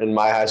remember in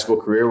my high school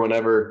career,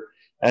 whenever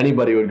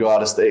anybody would go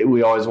out of state,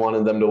 we always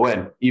wanted them to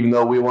win. Even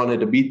though we wanted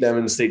to beat them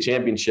in the state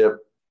championship,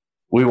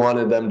 we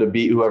wanted them to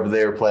beat whoever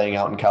they were playing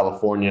out in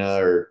California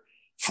or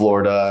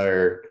Florida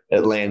or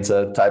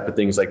Atlanta, type of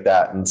things like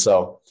that. And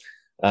so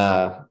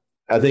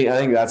I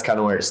think that's kind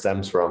of where it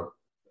stems from.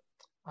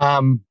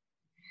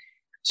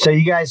 So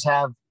you guys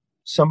have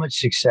so much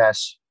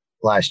success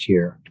last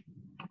year,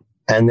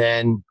 and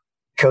then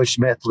Coach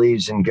Smith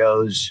leaves and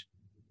goes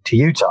to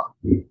Utah.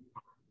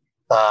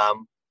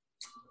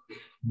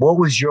 What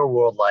was your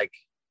world like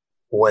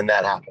when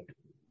that happened?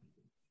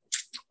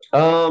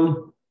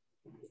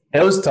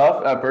 It was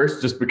tough at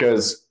first, just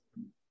because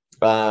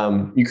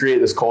you create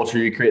this culture,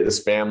 you create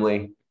this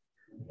family,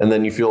 and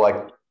then you feel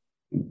like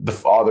the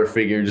father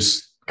figure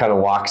just kind of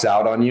walks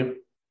out on you,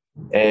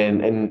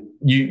 and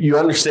you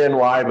understand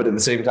why, but at the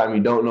same time,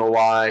 you don't know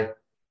why,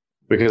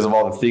 because of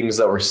all the things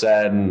that were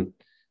said and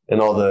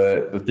all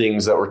the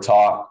things that were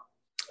taught.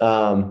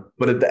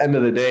 But at the end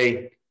of the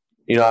day,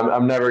 you know,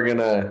 I'm never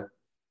gonna,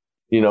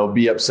 you know,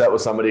 be upset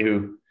with somebody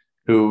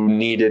who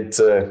needed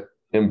to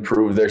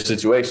improve their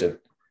situation.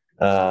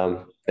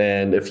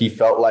 And if he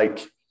felt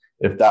like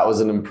if that was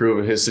an improve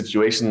of his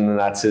situation, then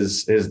that's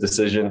his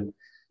decision.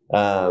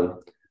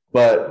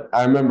 But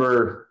I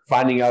remember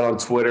finding out on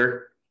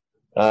Twitter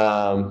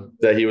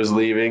that he was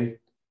leaving,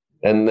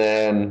 and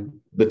then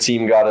the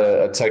team got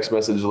a text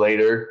message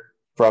later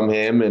from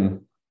him.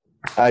 And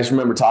I just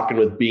remember talking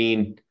with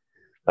Bean,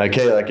 like,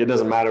 hey, like, it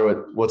doesn't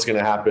matter what's going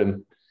to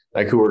happen,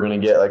 like who we're going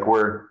to get, like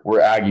we're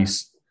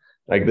Aggies,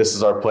 like this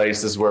is our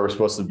place, this is where we're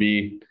supposed to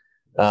be.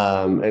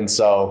 And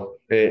so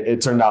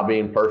it turned out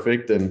being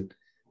perfect. And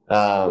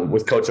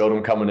with Coach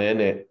Odom coming in,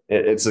 it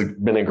it's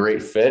been a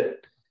great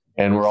fit,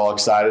 and we're all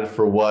excited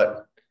for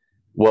what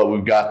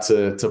we've got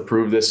to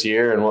prove this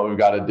year and what we've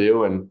got to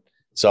do. And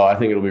so I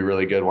think it'll be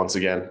really good once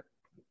again.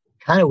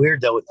 Kind of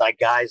weird though, with like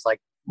guys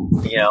like,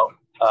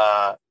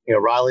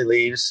 Riley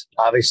leaves,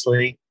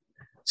 obviously.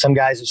 Some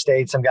guys have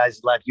stayed, some guys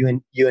have left.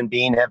 You and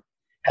Bean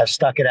have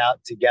stuck it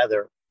out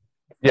together.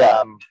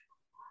 Yeah.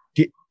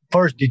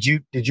 First, did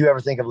you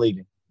ever think of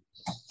leaving?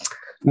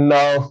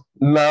 No,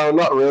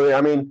 not really.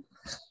 I mean,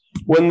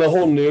 when the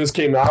whole news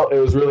came out, it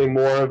was really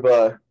more of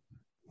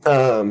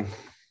a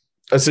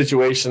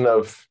situation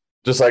of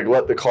just like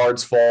let the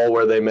cards fall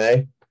where they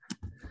may.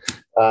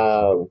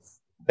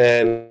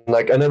 And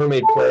like I never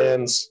made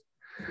plans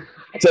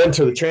to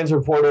enter the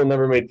transfer portal,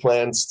 never made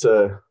plans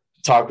to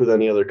talk with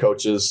any other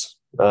coaches.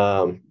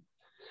 It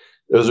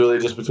was really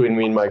just between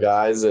me and my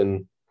guys,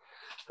 and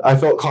I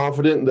felt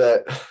confident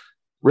if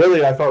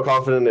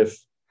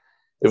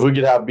we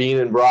could have Bean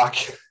and Brock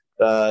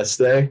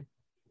stay,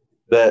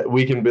 that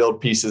we can build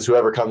pieces,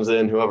 whoever comes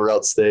in, whoever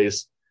else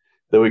stays,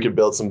 that we could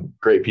build some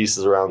great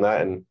pieces around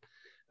that. And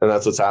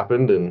that's what's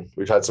happened. And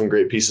we've had some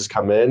great pieces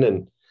come in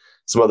and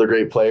some other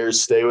great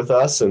players stay with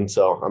us. And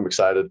so I'm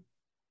excited.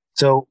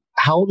 So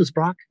how old is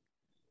Brock?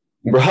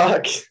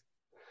 Brock,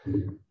 I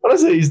want to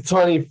say he's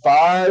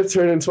 25,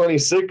 turning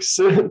 26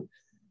 soon.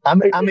 I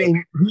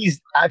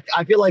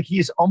feel like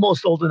he's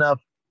almost old enough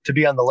to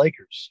be on the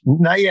Lakers.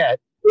 Not yet.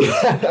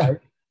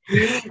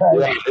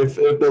 Yeah, if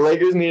the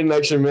Lakers need an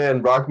extra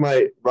man, Brock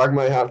might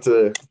have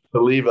to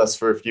leave us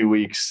for a few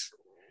weeks.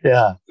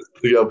 Yeah,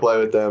 to go play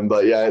with them.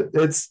 But yeah,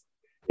 it's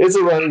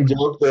a running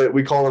joke that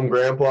we call him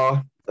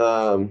Grandpa.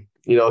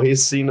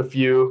 He's seen a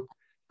few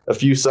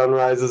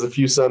sunrises, a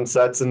few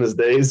sunsets in his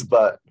days.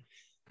 But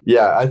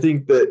yeah, I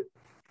think that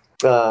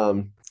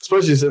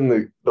especially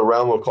in the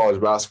realm of college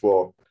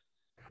basketball,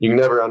 you can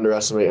never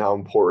underestimate how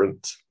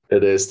important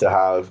it is to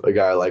have a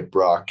guy like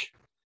Brock.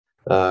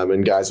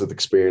 And guys with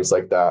experience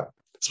like that,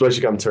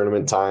 especially come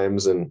tournament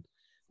times and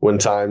when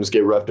times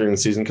get rough during the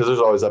season, because there's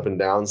always up and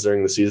downs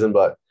during the season.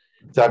 But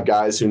to have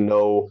guys who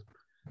know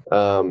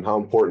how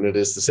important it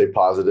is to stay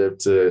positive,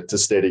 to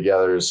stay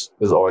together is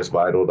always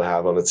vital to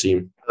have on a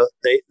team.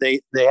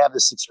 They have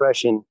this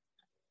expression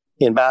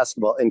in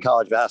basketball, in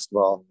college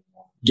basketball: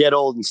 get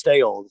old and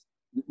stay old.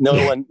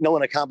 No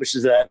one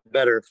accomplishes that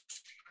better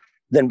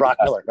than Brock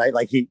Miller, right?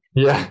 Like he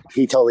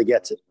totally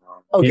gets it.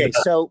 Okay,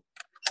 so.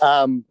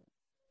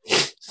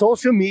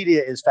 Social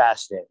media is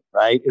fascinating,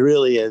 right? It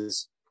really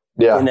is.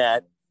 Yeah. In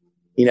that,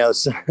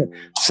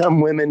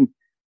 some women,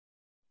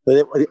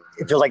 it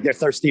feels like they're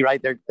thirsty,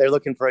 right? They're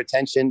looking for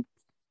attention.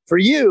 For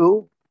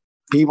you,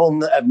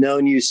 people have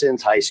known you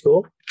since high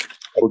school,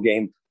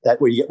 game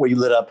where you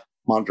lit up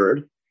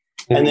Montverde,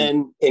 and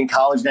then in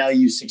college now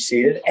you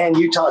succeeded. And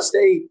Utah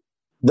State,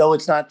 though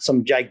it's not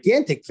some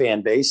gigantic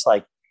fan base,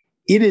 like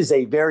it is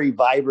a very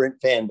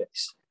vibrant fan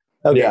base.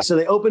 Okay, so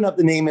they open up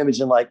the name, image,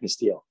 and likeness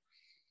deal.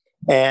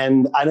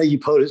 And I know you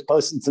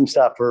posted some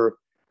stuff for,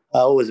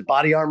 was it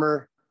Body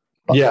Armor?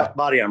 Yeah.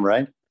 Body Armor,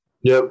 right?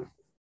 Yep.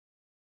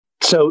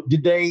 So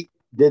did they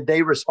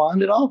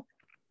respond at all?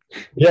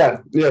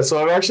 Yeah.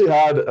 So I've actually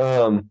had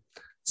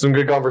some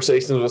good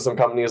conversations with some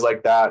companies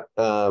like that.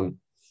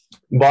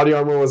 Body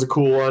Armor was a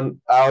cool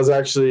one. I was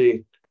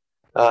actually,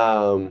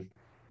 I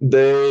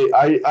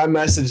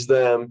messaged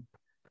them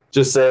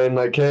just saying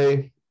like,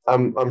 hey,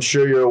 I'm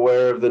sure you're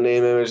aware of the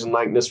name, image, and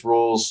likeness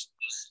rules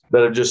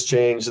that have just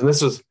changed. And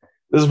this is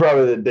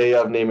probably the day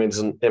of name, image,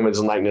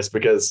 and likeness,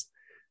 because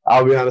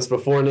I'll be honest,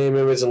 before name,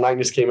 image, and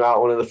likeness came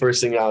out, one of the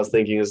first things I was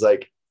thinking is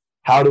like,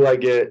 how do I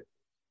get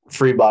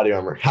free Body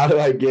Armor? How do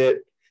I get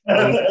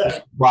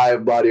buy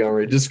Body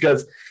Armor? Just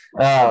because,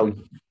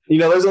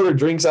 there's other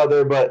drinks out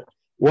there, but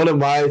one of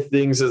my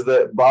things is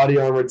that Body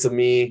Armor, to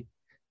me,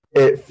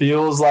 it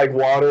feels like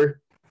water,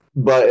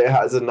 but it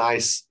has a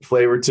nice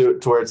flavor to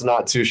it, to where it's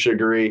not too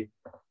sugary,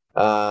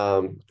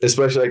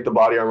 especially like the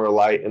Body Armor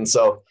Light. And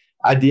so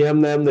I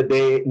DM'd them the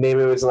day name,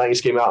 image, and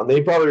likeness came out, and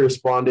they probably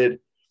responded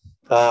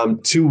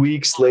 2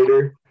 weeks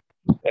later,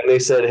 and they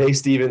said, hey,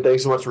 Steven,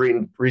 thanks so much for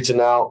reaching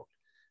out.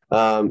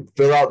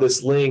 Fill out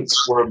this link.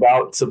 We're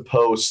about to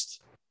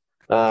post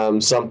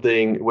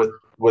something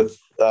with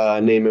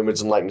name,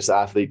 image, and likeness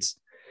athletes.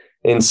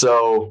 And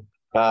so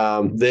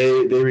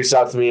they reached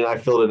out to me, and I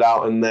filled it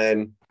out. And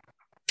then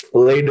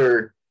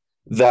later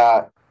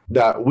that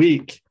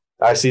week,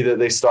 I see that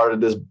they started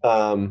this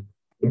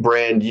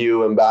brand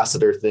U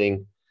ambassador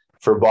thing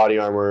for Body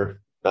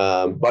Armor.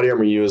 Body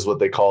Armor U is what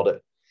they called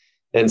it.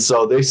 And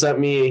so they sent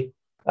me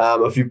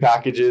a few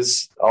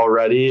packages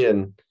already,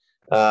 and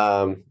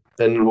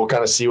we'll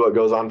kind of see what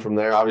goes on from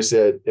there. Obviously,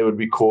 it would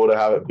be cool to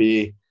have it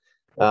be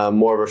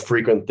more of a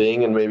frequent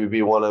thing, and maybe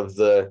be one of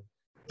the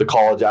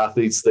college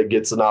athletes that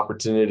gets an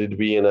opportunity to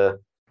be in a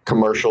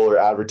commercial or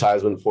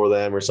advertisement for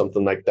them or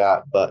something like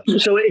that. But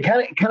so it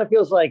kind of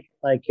feels like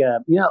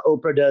how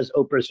Oprah does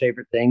Oprah's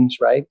favorite things,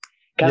 right?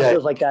 Kind of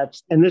feels like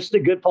that's, and this is a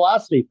good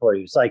philosophy for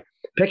you. It's like,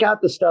 pick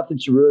out the stuff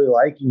that you really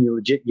like and you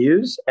legit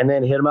use, and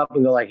then hit them up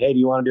and go like, hey, do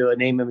you want to do a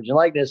name, image, and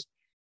likeness,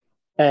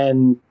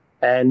 and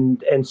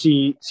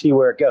see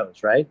where it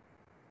goes, right?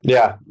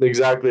 Yeah,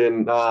 exactly.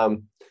 And I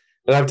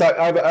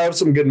have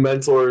some good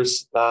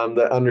mentors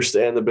that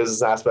understand the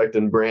business aspect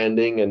and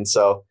branding. And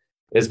so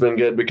it's been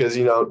good because,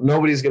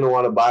 nobody's going to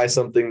want to buy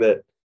something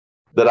that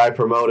I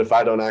promote if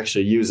I don't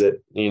actually use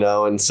it,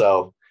 and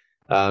so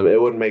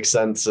it wouldn't make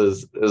sense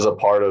as a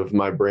part of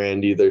my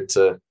brand either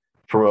to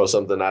promote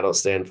something I don't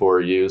stand for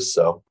or use.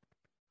 So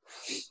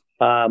you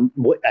got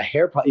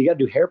to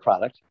do hair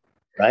product,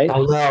 right? I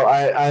know.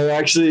 I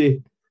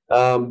actually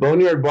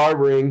Boneyard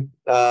Barbering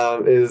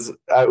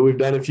we've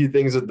done a few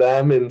things with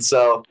them, and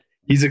so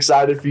he's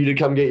excited for you to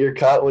come get your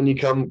cut when you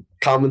come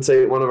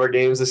commentate one of our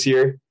games this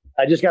year.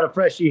 I just got a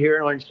freshie here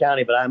in Orange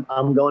County, but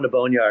I'm going to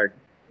Boneyard.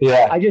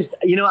 Yeah. I just,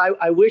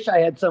 I wish I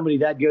had somebody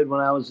that good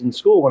when I was in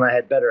school, when I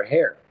had better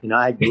hair.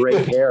 I had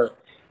great hair.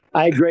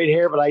 I had great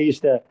hair, but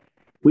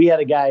we had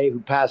a guy who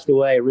passed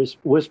away,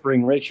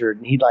 Whispering Richard,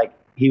 and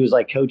he was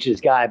like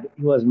coach's guy, but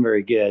he wasn't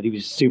very good. He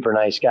was a super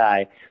nice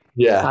guy.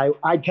 Yeah.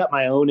 I'd cut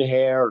my own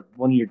hair, or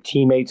one of your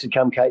teammates would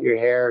come cut your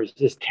hair. It's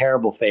just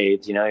terrible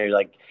fades. You're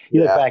like, you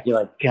look back, you're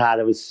like, God,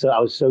 I was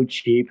so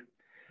cheap.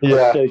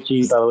 Yeah. So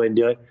cheap, I wouldn't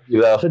do it.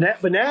 Yeah.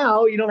 But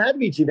now you don't have to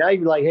be cheap. Now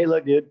you're like, hey,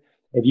 look, dude,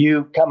 if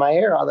you cut my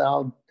hair,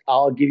 I'll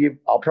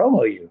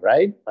promo you,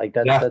 right? Like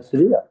that's the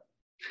deal.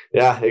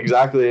 Yeah,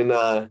 exactly. And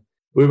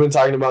we've been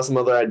talking about some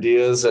other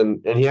ideas, and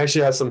he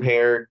actually has some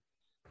hair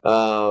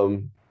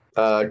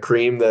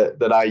cream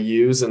that I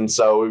use, and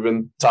so we've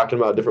been talking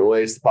about different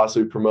ways to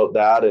possibly promote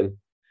that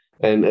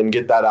and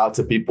get that out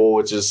to people,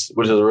 which is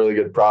a really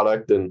good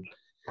product. And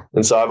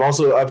so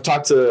I've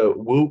talked to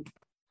Whoop,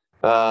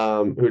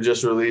 who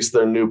just released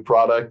their new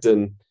product,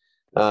 and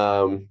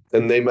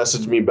they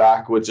messaged me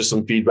back with just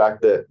some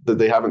feedback that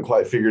they haven't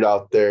quite figured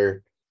out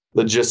their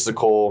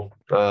logistical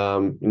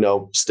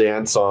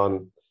stance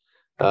on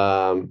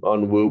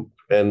Whoop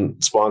and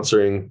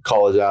sponsoring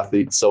college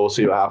athletes. So we'll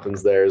see what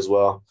happens there as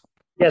well.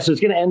 Yeah, so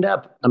it's going to end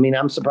up. I mean,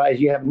 I'm surprised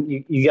you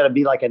got to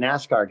be like a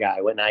NASCAR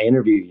guy when I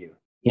interview you.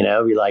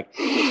 Be like,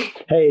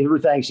 hey,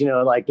 thanks.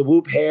 Like the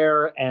Whoop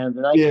hair and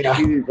the Nike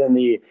shoes and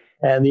the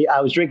I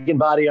was drinking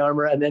Body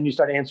Armor, and then you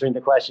start answering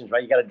the questions,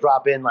 right? You got to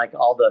drop in like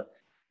all the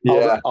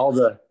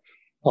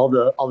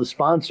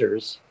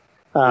sponsors.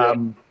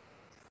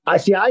 I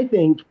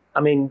think. I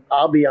mean,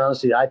 I'll be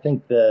honest with you. I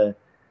think the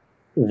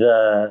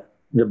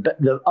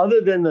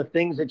other than the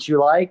things that you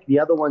like, the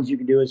other ones you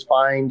can do is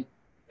find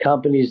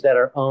companies that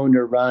are owned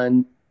or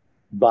run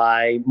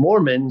by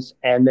Mormons,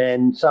 and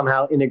then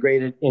somehow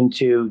integrate it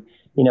into,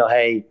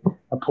 hey,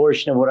 a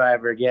portion of what I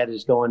ever get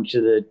is going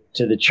to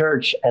the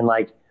church, and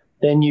like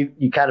then you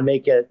kind of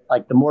make it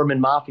like the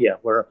Mormon Mafia,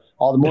 where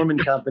all the Mormon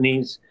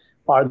companies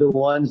are the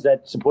ones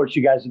that support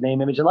you guys with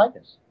name, image, and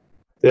likeness.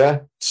 Yeah,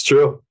 it's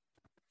true.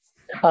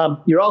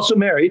 You're also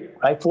married,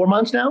 right? 4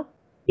 months now?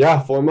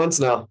 Yeah, 4 months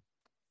now.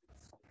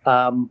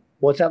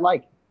 What's that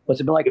like?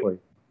 What's it been like for you?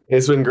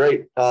 It's been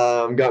great.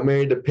 Got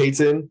married to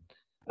Peyton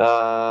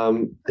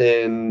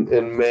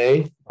in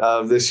May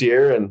of this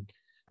year, and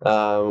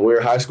we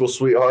were high school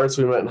sweethearts.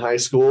 We met in high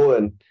school,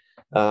 and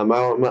I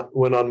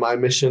went on my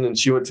mission, and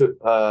she went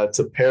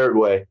to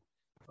Paraguay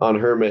on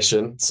her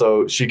mission.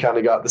 So she kind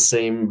of got the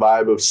same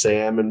vibe of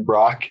Sam and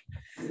Brock.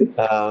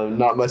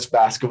 Not much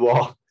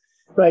basketball.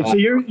 Right. So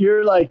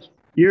you're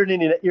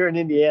in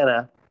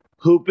Indiana,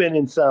 hooping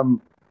in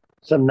some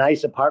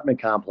nice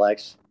apartment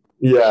complex.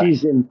 Yeah.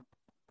 She's in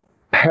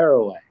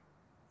Paraguay.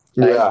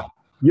 Right? Yeah.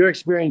 Your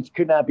experience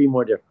could not be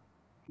more different.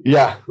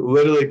 Yeah,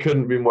 literally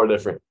couldn't be more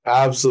different.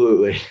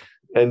 Absolutely.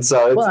 And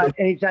so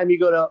anytime you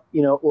go to,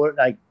 or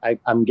like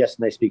I'm guessing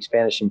they speak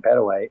Spanish in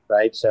Paraguay,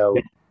 right? So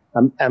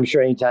I'm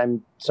sure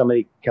anytime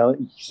somebody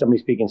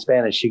speaking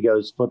Spanish, she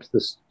flips the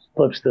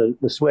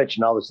switch,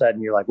 and all of a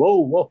sudden you're like,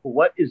 whoa,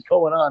 what is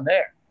going on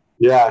there?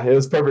 Yeah, it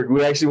was perfect.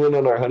 We actually went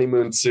on our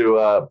honeymoon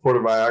to Puerto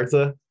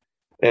Vallarta.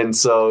 And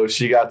so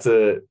she got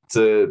to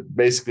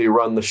basically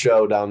run the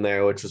show down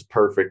there, which was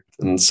perfect.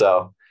 And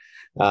so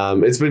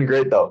it's been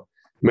great, though.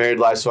 Married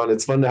life's fun.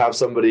 It's fun to have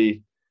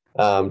somebody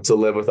to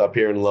live with up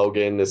here in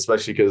Logan,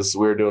 especially because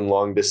we were doing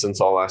long distance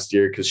all last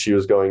year because she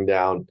was going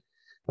down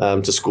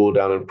to school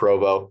down in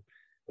Provo.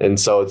 And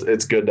so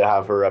it's good to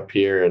have her up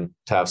here and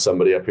to have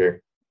somebody up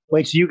here.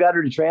 Wait, so you got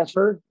her to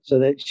transfer? So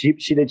that she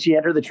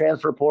enter the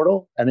transfer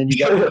portal, and then you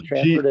got her to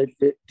transfer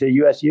to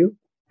USU?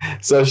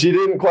 So she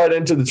didn't quite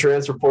enter the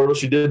transfer portal.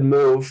 She did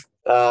move,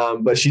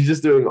 but she's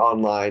just doing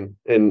online.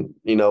 And,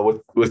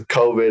 with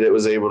COVID, it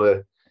was able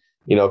to,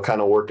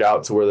 kind of work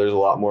out to where there's a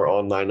lot more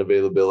online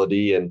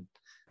availability. And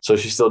so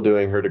she's still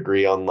doing her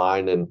degree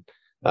online. And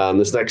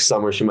this next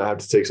summer, she might have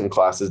to take some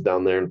classes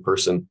down there in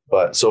person.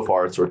 But so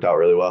far, it's worked out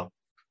really well.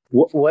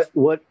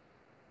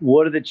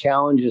 What are the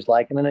challenges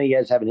like? And I know you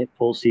guys haven't hit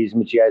full season,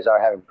 but you guys are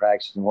having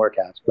practice and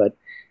workouts. But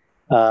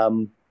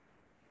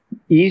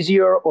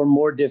easier or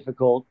more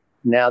difficult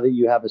now that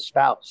you have a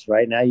spouse,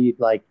 right? Now you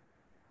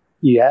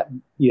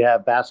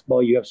have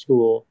basketball, you have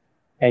school,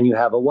 and you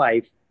have a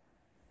wife.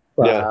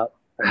 Yeah.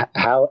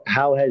 How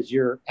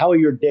are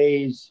your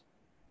days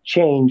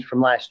changed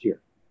from last year?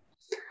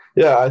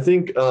 Yeah, I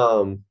think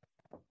one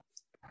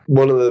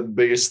of the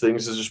biggest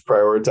things is just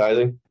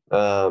prioritizing.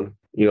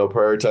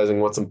 prioritizing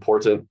what's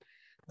important.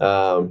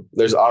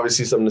 There's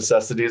obviously some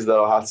necessities that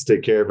I'll have to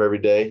take care of every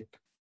day.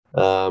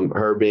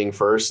 Her being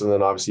first, and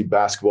then obviously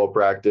basketball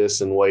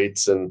practice and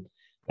weights and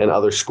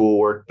other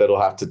schoolwork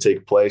that'll have to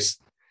take place.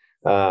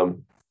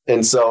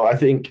 And so I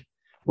think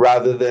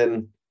rather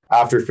than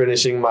after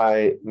finishing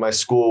my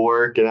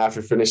schoolwork and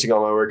after finishing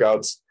all my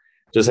workouts,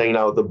 just hanging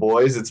out with the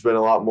boys, it's been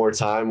a lot more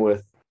time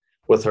with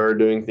her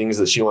doing things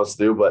that she wants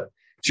to do. But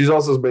she's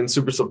also been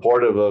super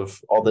supportive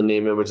of all the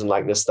name, image, and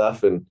likeness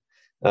stuff. And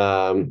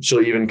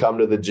she'll even come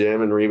to the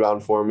gym and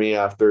rebound for me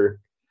after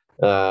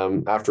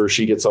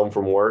she gets home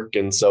from work.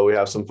 And so we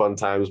have some fun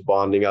times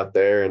bonding out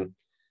there, and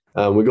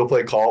we go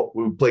play golf.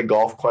 We play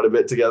golf quite a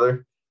bit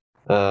together.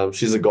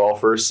 She's a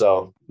golfer,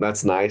 so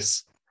that's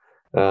nice.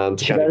 She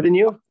better than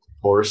you?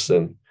 Of course.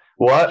 And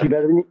what?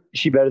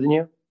 She better than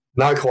you?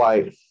 Not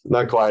quite.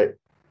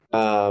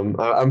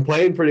 I'm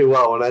playing pretty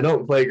well. When I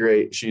don't play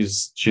great,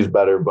 she's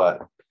better, but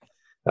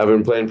I've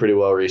been playing pretty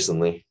well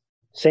recently.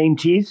 Same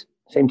tees?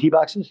 Same tee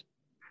boxes?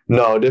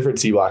 No, different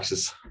tee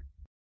boxes.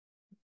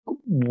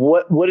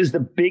 What is the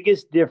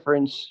biggest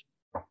difference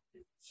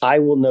I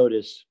will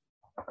notice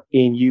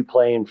in you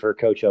playing for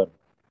Coach Odom?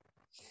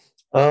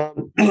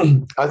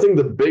 I think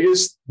the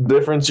biggest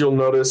difference you'll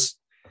notice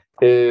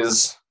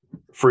is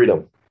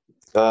freedom.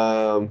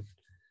 I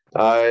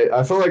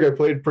felt like I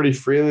played pretty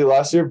freely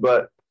last year,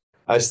 but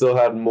I still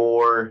had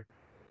more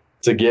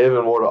to give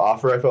and more to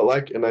offer, I felt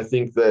like. And I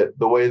think that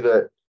the way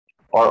that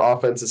our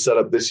offense is set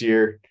up this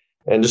year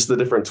and just the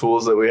different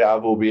tools that we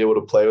have, we'll be able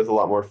to play with a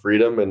lot more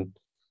freedom. And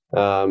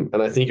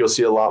I think you'll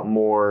see a lot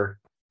more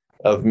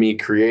of me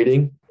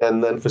creating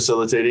and then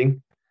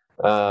facilitating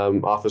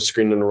off of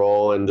screen and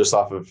roll, and just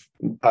off of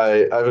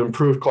I've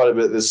improved quite a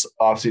bit this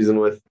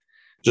offseason with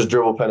just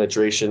dribble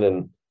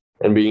penetration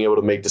and being able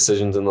to make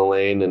decisions in the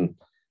lane. And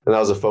that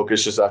was a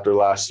focus just after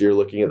last year,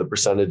 looking at the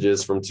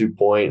percentages from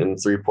 2-point and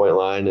 3-point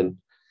line and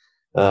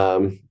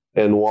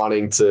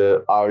wanting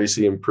to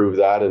obviously improve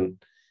that. And,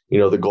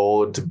 the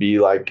goal to be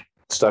like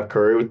Steph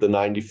Curry with the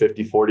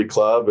 90-50-40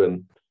 club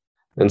and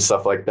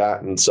stuff like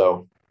that. And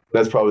so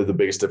that's probably the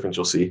biggest difference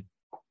you'll see.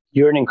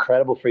 You're an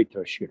incredible free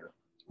throw shooter.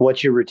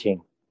 What's your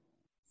routine?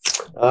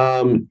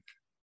 My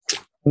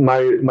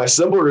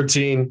simple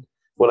routine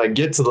when I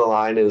get to the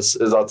line is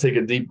I'll take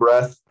a deep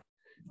breath.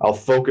 I'll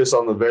focus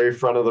on the very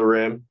front of the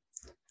rim.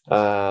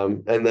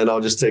 And then I'll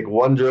just take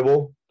one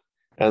dribble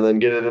and then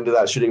get it into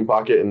that shooting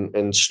pocket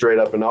and straight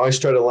up. And I always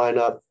try to line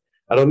up.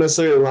 I don't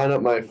necessarily line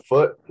up my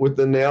foot with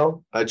the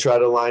nail. I try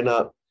to line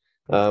up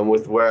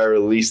with where I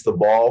release the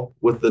ball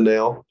with the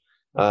nail,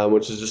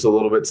 which is just a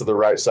little bit to the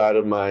right side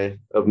of my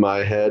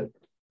head.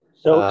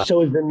 So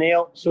is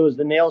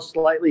the nail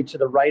slightly to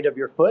the right of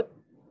your foot?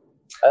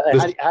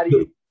 How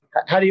do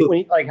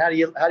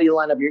you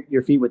line up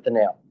your feet with the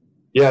nail?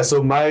 Yeah,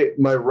 so my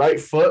right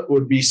foot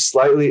would be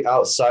slightly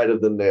outside of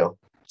the nail.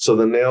 So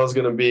the nail is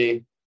going to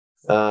be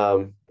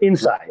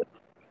inside.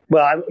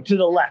 Well, to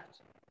the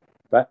left,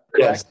 right?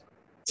 Yes,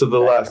 to the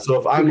left. So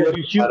if I'm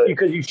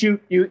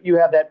you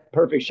have that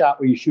perfect shot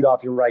where you shoot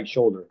off your right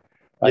shoulder.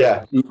 Right?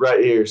 Yeah,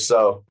 right here.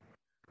 So,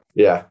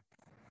 yeah.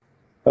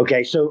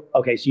 Okay, so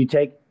you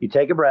take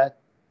a breath.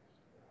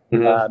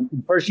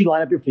 Mm-hmm. First, you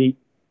line up your feet.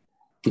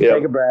 You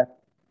take a breath.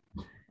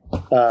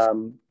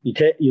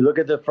 You look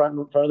at the front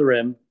of the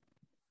rim.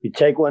 You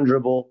take one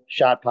dribble,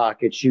 shot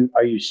pocket, shoot.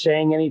 Are you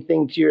saying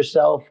anything to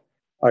yourself?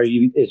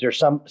 Is there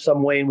some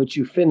way in which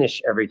you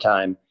finish every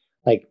time?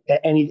 Like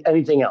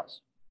anything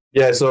else?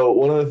 Yeah. So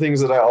one of the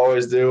things that I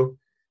always do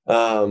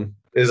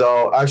is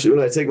I'll actually,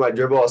 when I take my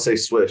dribble, I'll say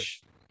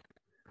swish.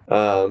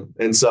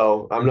 And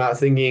so I'm not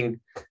thinking.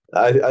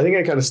 I think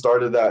I kind of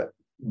started that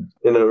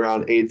in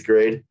around 8th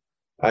grade.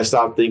 I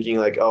stopped thinking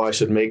like, oh, I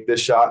should make this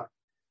shot.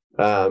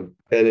 And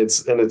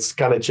it's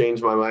kind of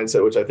changed my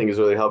mindset, which I think has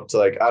really helped. To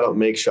like, I don't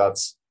make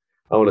shots.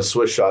 I want to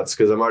swish shots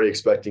because I'm already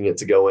expecting it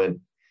to go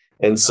in.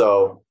 And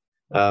so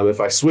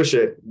if I swish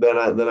it, then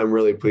I'm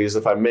really pleased.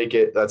 If I make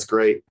it, that's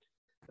great.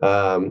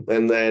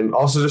 And then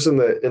also just in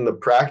the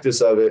practice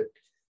of it,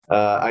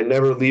 I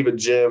never leave a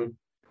gym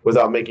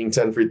without making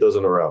 10 free throws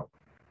in a row.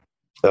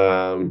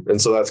 And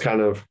so that's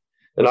kind of,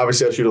 and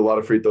obviously I shoot a lot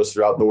of free throws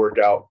throughout the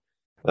workout.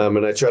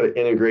 And I try to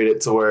integrate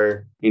it to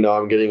where,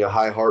 I'm getting a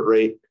high heart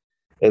rate.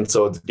 And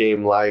so it's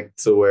game-like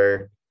to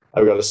where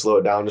I've got to slow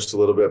it down just a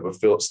little bit, but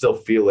still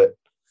feel it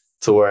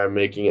to where I'm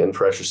making it in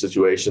pressure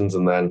situations.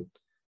 And then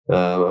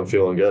I'm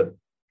feeling good.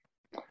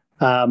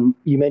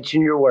 You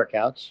mentioned your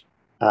workouts.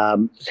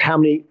 How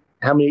many,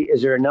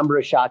 is there a number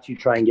of shots you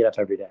try and get up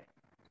every day?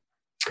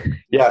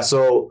 Yeah.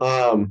 So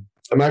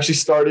I'm actually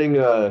starting,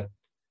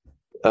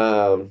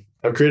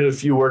 I've created a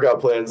few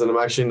workout plans and I'm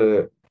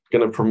actually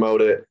going to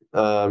promote it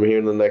here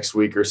in the next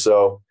week or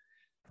so.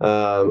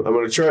 I'm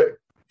going to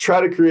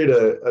try to create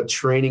a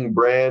training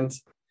brand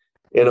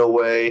in a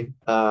way.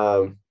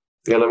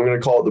 And I'm going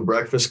to call it the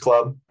Breakfast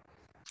Club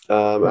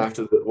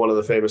after one of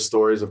the famous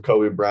stories of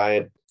Kobe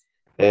Bryant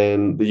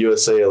and the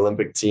USA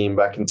Olympic team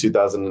back in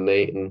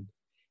 2008 and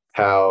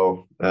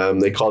how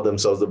they called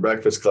themselves the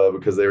Breakfast Club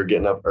because they were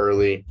getting up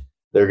early.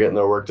 They were getting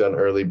their work done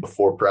early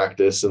before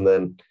practice. And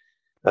then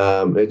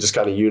It just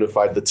kind of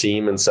unified the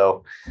team. And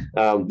so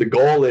the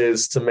goal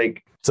is to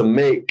make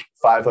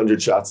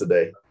 500 shots a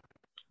day.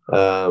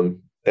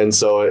 And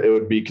so it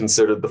would be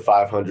considered the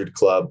 500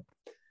 club.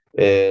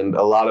 And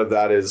a lot of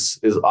that is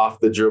off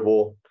the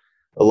dribble.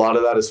 A lot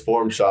of that is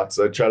form shots.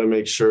 I try to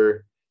make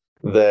sure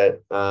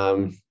that,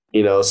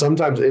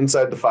 sometimes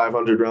inside the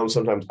 500 realm,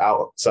 sometimes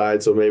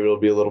outside. So maybe it'll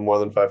be a little more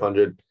than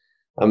 500.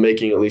 I'm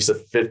making at least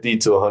 50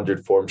 to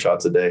 100 form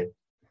shots a day,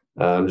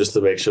 just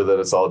to make sure that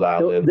it's all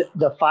dialed in.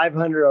 The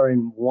 500 are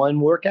in one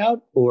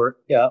workout, or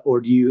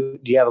do you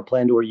have a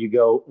plan to where you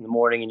go in the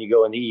morning and you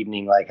go in the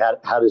evening? Like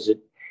how does it,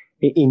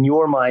 in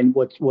your mind,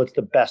 what's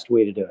the best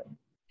way to do it?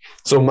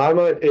 So in my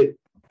mind,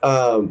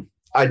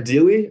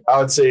 ideally, I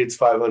would say it's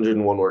 500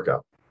 in one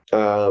workout.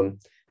 And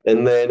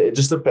then it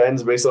just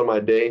depends based on my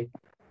day.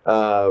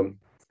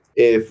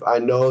 If I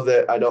know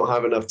that I don't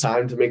have enough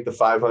time to make the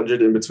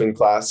 500 in between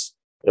class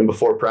and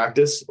before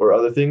practice or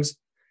other things,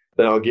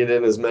 then I'll get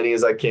in as many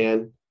as I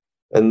can.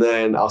 And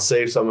then I'll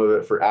save some of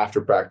it for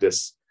after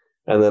practice,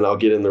 and then I'll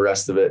get in the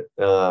rest of it.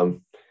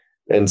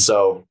 And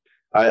so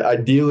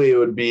ideally it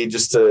would be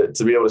just to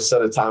be able to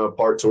set a time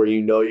apart to where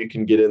you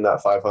can get in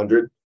that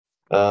 500.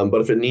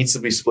 But if it needs to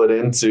be split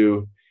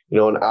into,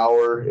 an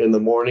hour in the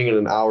morning and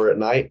an hour at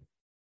night,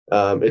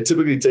 it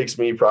typically takes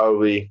me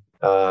probably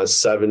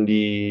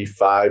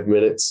 75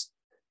 minutes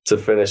to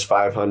finish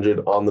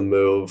 500 on the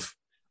move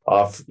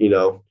off,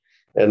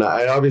 and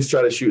I always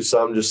try to shoot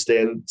some just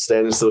standing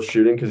still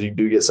shooting, because you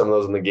do get some of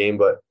those in the game,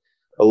 but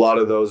a lot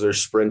of those are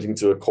sprinting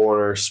to a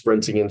corner,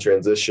 sprinting in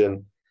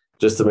transition,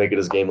 just to make it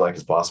as game-like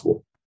as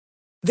possible.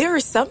 There are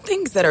some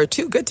things that are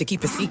too good to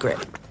keep a secret.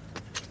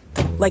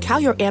 Like how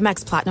your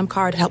Amex Platinum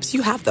card helps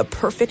you have the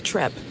perfect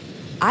trip.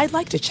 I'd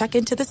like to check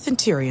into the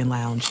Centurion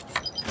Lounge.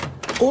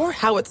 Or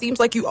how it seems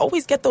like you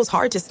always get those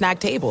hard-to-snag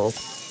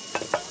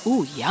tables.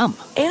 Ooh, yum.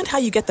 And how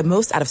you get the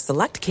most out of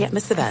select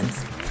can't-miss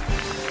events.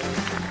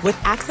 With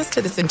access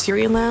to the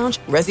Centurion Lounge,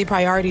 Resi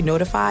Priority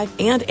Notify,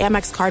 and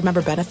Amex card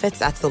member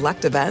benefits at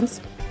select events,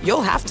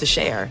 you'll have to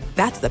share.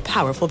 That's the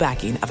powerful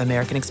backing of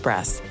American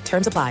Express.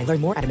 Terms apply.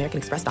 Learn more at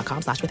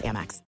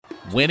americanexpress.com/withAmex.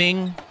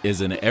 Winning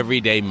is an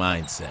everyday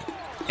mindset,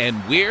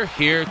 and we're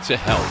here to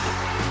help.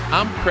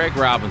 I'm Craig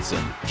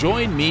Robinson.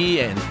 Join me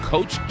and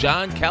Coach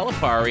John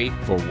Calipari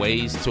for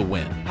Ways to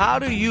Win. How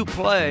do you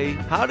play?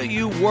 How do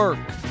you work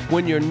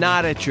when you're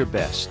not at your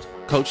best?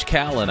 Coach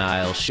Cal and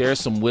I will share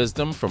some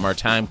wisdom from our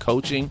time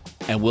coaching,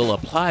 and we'll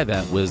apply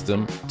that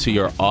wisdom to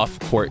your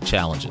off-court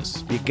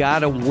challenges. You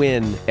gotta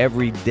win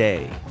every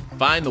day.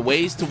 Find the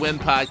Ways to Win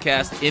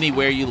podcast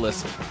anywhere you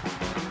listen.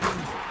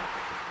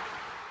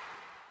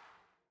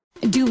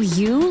 Do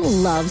you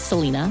love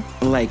Selena?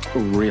 Like,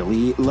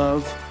 really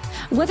love?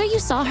 Whether you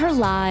saw her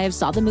live,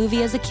 saw the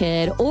movie as a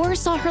kid, or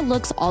saw her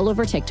looks all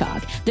over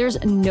TikTok,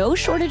 there's no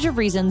shortage of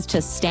reasons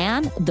to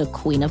stan the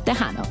Queen of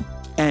Tejano.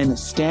 And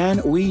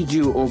Stan, we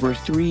do over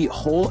 3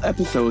 whole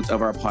episodes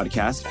of our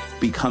podcast,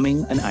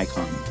 Becoming an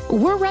Icon.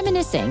 We're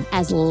reminiscing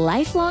as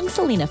lifelong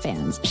Selena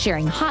fans,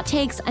 sharing hot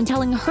takes and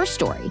telling her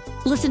story.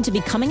 Listen to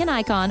Becoming an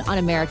Icon on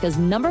America's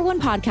 #1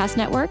 podcast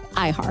network,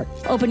 iHeart.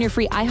 Open your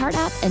free iHeart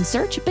app and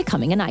search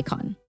Becoming an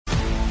Icon.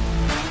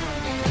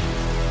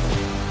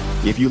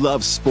 If you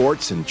love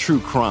sports and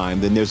true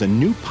crime, then there's a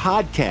new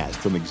podcast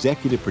from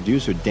executive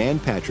producer Dan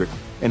Patrick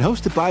and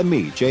hosted by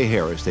me, Jay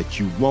Harris, that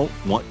you won't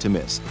want to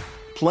miss.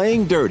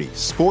 Playing Dirty: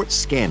 Sports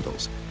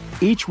Scandals.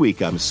 Each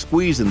week, I'm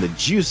squeezing the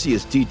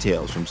juiciest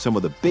details from some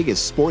of the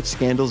biggest sports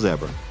scandals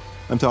ever.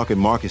 I'm talking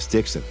Marcus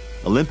Dixon,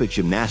 Olympic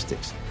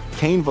gymnastics,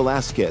 Cain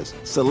Velasquez,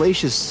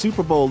 salacious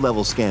Super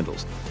Bowl-level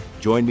scandals.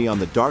 Join me on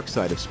the dark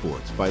side of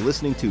sports by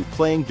listening to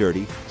Playing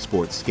Dirty: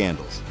 Sports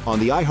Scandals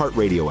on the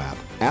iHeartRadio app,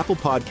 Apple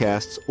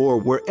Podcasts, or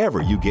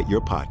wherever you get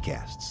your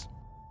podcasts.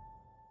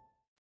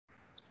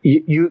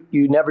 You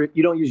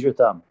don't use your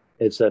thumb.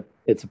 It's a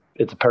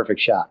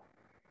perfect shot.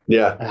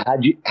 Yeah.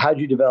 How'd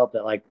you develop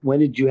that? Like, when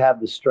did you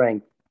have the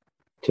strength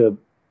to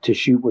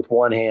shoot with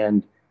one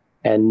hand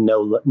and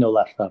no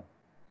left thumb?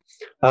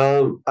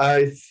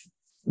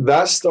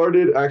 That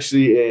started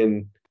actually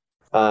in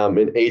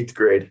 8th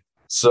grade.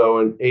 So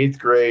in 8th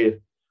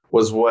grade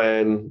was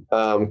when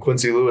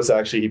Quincy Lewis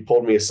he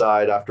pulled me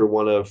aside after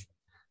one of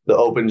the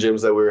open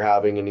gyms that we were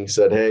having, and he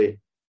said, "Hey,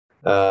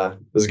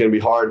 this is going to be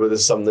hard, but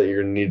this is something that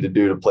you're going to need to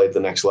do to play at the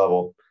next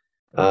level."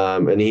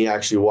 And he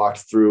actually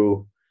walked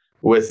through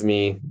with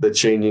me the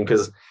changing,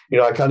 because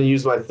I kind of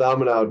used my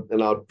thumb and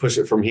I would push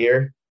it from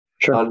here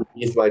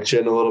underneath my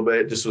chin a little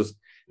bit. It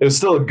was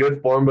still a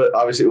good form, but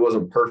obviously it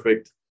wasn't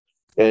perfect.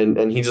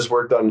 And he just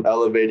worked on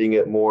elevating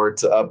it more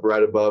to up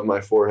right above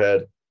my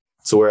forehead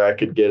to where I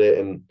could get it.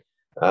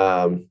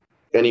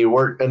 And he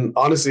worked, and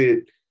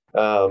honestly,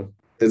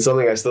 it's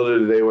something I still do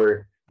today,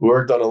 where we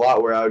worked on a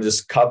lot where I would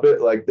just cup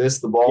it like this,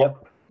 the ball,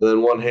 and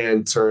then one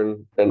hand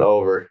turn and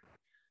over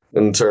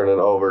and turn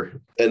and over.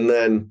 And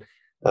then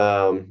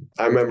I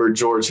remember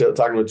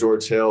talking with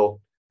George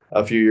Hill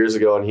a few years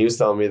ago, and he was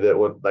telling me that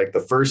the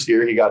first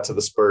year he got to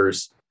the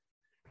Spurs,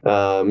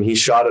 he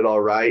shot it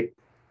all right,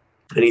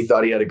 and he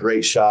thought he had a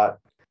great shot.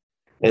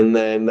 And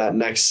then that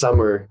next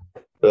summer,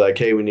 they're like,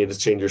 hey, we need to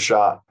change your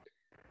shot.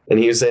 And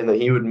he was saying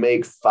that he would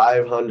make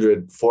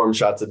 500 form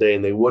shots a day,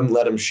 and they wouldn't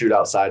let him shoot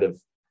outside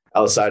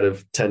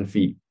of 10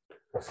 feet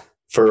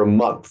for a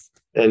month.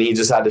 And he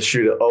just had to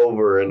shoot it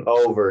over and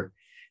over.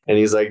 And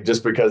he's like,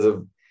 just because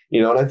of,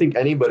 and I think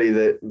anybody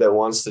that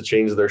wants to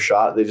change their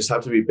shot, they just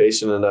have to be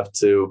patient enough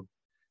to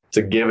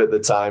give it the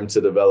time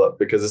to develop,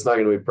 because it's not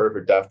going to be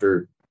perfect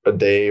after a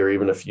day or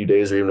even a few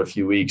days or even a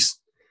few weeks.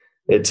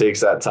 It takes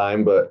that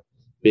time, but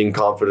being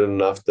confident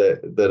enough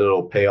that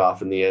it'll pay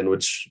off in the end,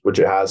 which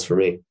it has for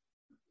me.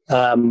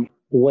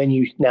 When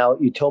you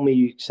told me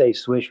you say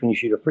swish when you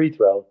shoot a free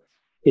throw,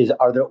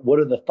 what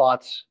are the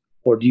thoughts,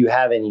 or do you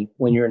have any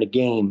when you're in a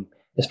game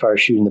as far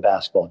as shooting the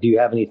basketball? Do you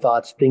have any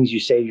thoughts, things you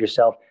say to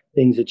yourself,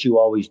 things that you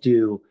always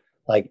do,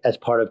 like as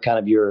part of kind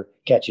of your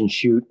catch and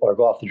shoot or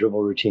go off the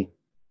dribble routine?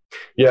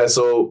 Yeah.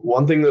 So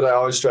one thing that I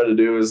always try to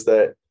do is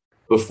that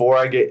before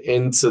I get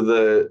into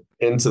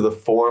the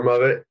form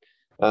of it,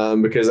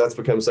 because that's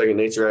become second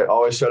nature, I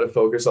always try to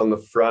focus on the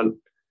front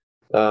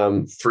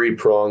 3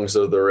 prongs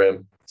of the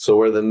rim. So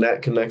where the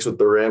net connects with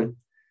the rim,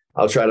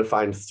 I'll try to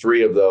find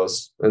 3 of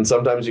those. And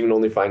sometimes you can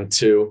only find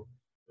 2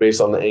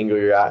 based on the angle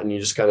you're at. And you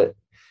just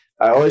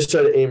I always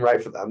try to aim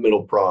right for that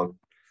middle prong.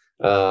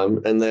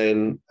 And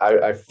then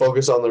I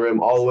focus on the rim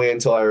all the way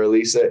until I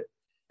release it.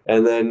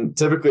 And then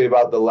typically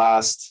about the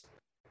last,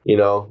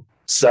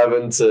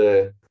 7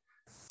 to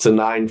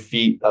 9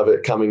 feet of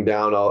it coming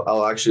down,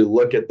 I'll actually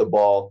look at the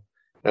ball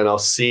and I'll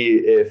see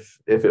if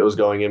it was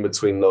going in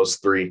between those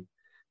 3.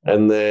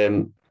 And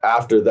then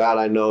after that,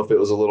 I know if it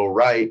was a little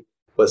right,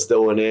 but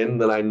still went in,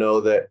 then I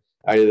know that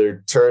I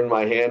either turned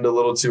my hand a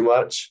little too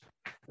much,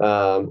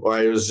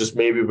 or it was just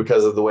maybe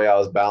because of the way I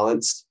was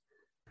balanced.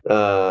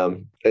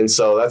 And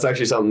so that's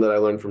actually something that I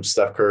learned from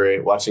Steph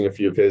Curry, watching a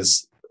few of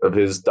his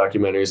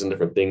documentaries and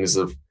different things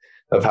of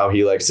how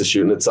he likes to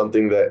shoot. And it's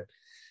something that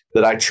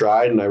I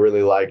tried and I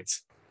really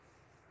liked.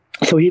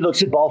 So he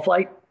looks at ball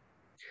flight?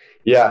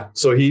 Yeah.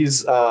 So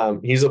he's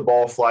a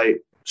ball flight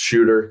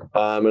shooter.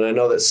 And I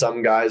know that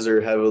some guys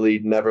are heavily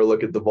never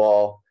look at the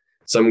ball.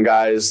 Some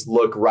guys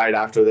look right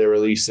after they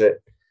release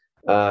it.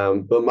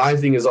 But my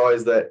thing is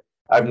always that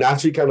I've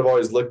naturally kind of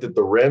always looked at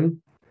the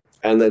rim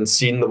and then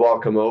seen the ball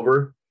come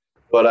over.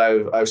 But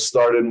I've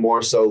started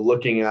more so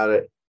looking at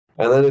it.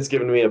 And then it's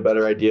given me a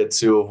better idea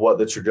too of what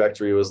the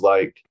trajectory was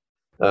like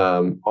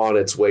on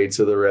its way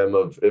to the rim,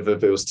 of if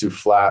it was too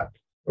flat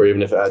or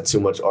even if it had too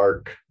much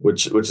arc,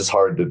 which is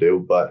hard to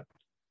do. But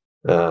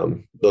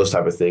those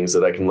type of things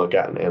that I can look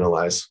at and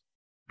analyze.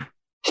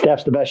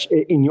 Steph's the best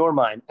in your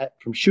mind,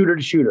 from shooter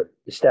to shooter.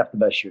 Is Steph the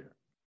best shooter?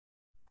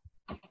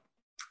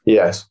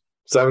 Yes.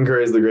 Stephen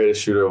Curry is the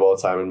greatest shooter of all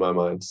time in my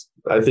mind.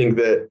 I think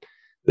that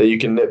you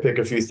can nitpick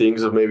a few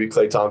things of maybe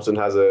Klay Thompson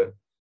has a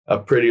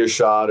prettier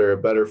shot or a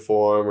better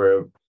form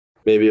or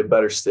maybe a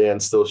better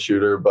standstill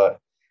shooter. But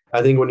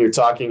I think when you're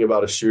talking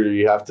about a shooter,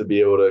 you have to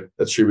be able to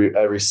attribute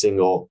every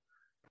single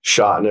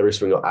shot and every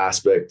single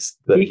aspect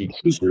that he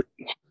can shoot.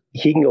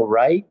 He can go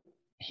right,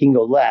 he can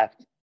go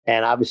left,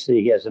 and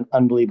obviously he has an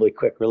unbelievably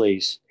quick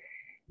release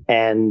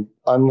and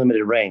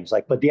unlimited range.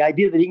 But the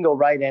idea that he can go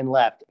right and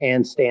left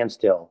and stand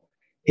still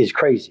is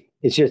crazy.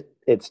 It's just,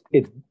 it's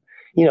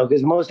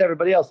because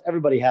everybody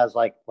has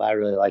I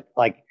really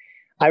like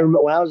I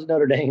remember when I was at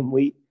Notre Dame,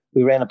 we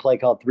ran a play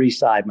called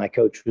 3-side. My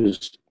coach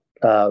was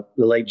the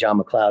late John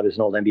McLeod, who's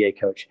an old NBA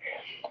coach.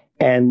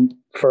 And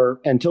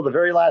until the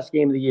very last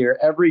game of the year,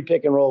 every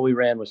pick and roll we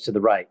ran was to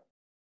the right.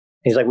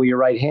 He's like, well, you're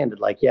right-handed.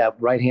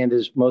 Right-hand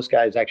is, most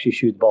guys actually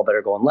shoot the ball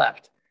better going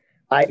left.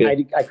 I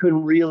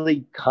couldn't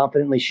really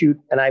confidently shoot,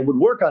 and I would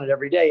work on it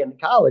every day in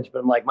college, but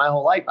I'm like, my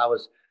whole life I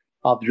was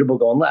off the dribble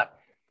going left.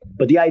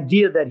 But the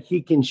idea that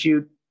he can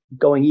shoot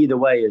going either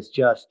way is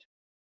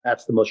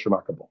that's the most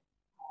remarkable.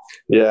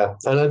 Yeah.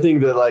 And I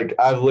think that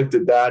I've looked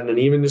at that, and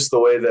even just the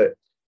way that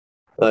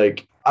I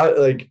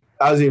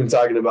was even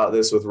talking about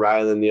this with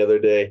Rylan the other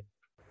day,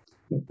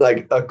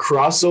 a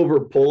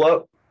crossover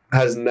pull-up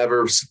has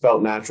never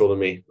felt natural to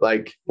me.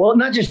 Well,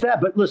 not just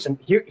that, but listen,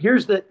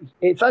 here's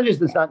it's not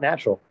just it's not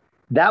natural.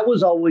 That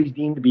was always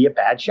deemed to be a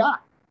bad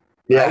shot.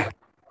 Yeah.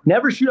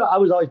 Right? I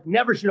was always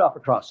never shoot off a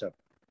crossover.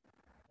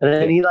 And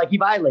then he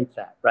violates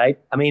that, right?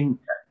 I mean,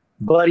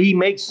 but he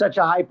makes such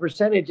a high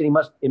percentage, and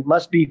it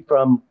must be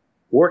from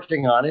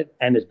working on it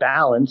and his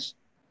balance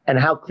and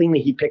how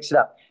cleanly he picks it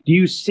up. Do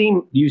you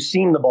seam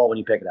the ball when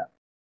you pick it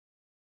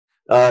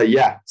up?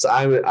 Yeah. So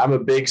I'm a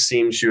big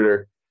seam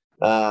shooter.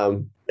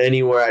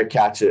 Anywhere I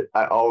catch it,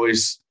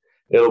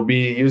 it'll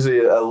be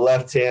usually a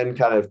left hand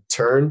kind of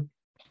turn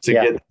to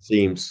get the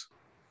seams.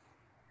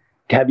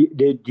 Have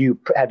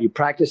you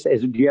practiced?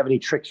 Do you have any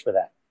tricks for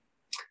that?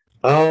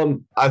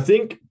 I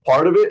think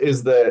part of it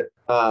is that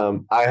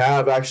I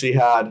have actually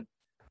had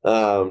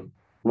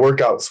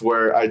workouts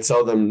where I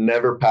tell them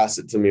never pass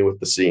it to me with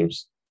the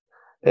seams.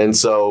 And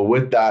so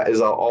with that is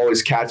I'll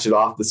always catch it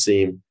off the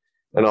seam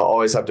and I'll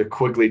always have to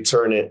quickly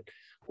turn it.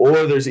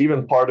 Or there's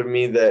even part of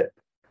me that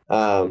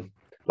I'm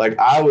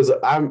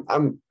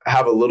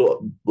have a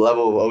little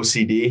level of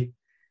OCD.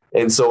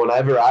 And so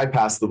whenever I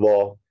pass the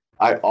ball,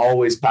 I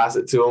always pass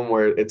it to him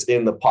where it's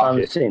in the pocket.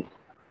 On the seam.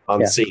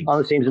 The seam. On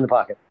the seams in the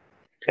pocket.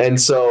 And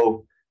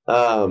so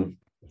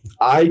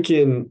I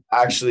can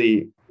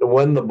actually,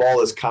 when the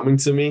ball is coming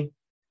to me,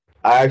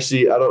 I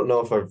don't know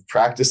if I've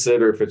practiced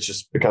it or if it's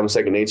just become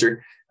second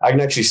nature. I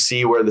can actually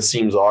see where the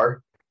seams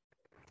are.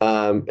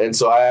 And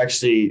so I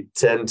actually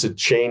tend to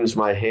change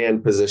my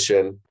hand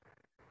position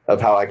of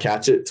how I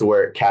catch it to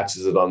where it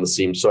catches it on the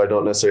seam. So I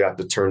don't necessarily have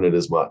to turn it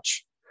as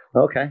much.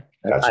 Okay.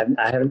 Gotcha.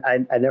 I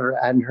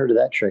hadn't heard of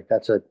that trick.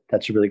 That's a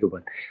really good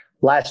one.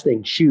 Last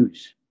thing,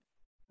 shoes.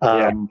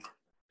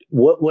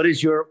 What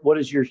is your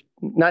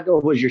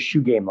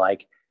shoe game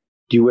like?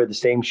 Do you wear the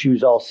same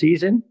shoes all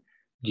season?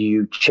 Do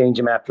you change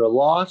them after a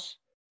loss?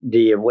 Do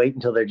you wait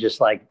until they're just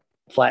like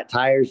flat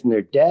tires and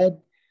they're dead?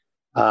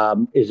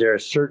 Is there a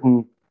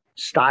certain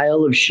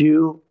style of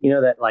shoe,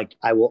 that like,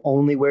 I will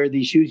only wear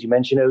these shoes? You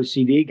mentioned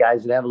OCD,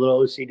 guys that have a little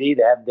OCD,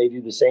 they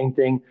do the same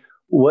thing.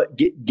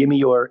 Give me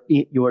your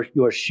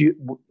shoe,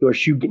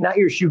 not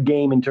your shoe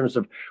game in terms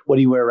of what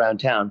do you wear around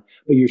town,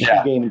 but your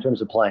shoe game in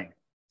terms of playing.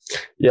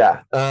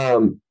 Yeah.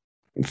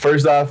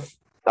 First off,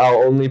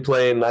 I'll only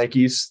play in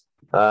Nikes.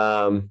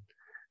 And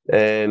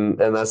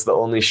that's the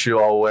only shoe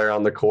I'll wear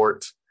on the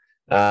court.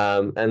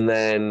 And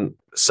then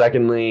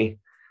secondly,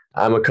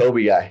 I'm a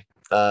Kobe guy.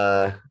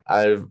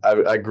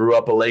 I grew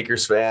up a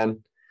Lakers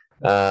fan.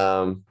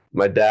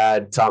 My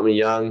dad taught me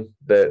young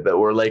that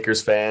we're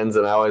Lakers fans,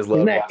 and I always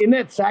loved it. Isn't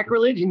that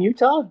sacrilege in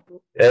Utah?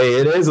 Hey,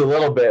 it is a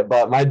little bit,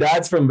 but my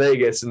dad's from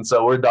Vegas, and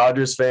so we're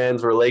Dodgers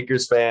fans, we're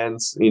Lakers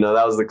fans.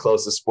 That was the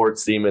closest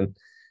sports team, and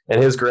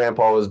his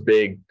grandpa was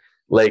big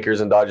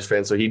Lakers and Dodgers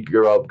fans, so he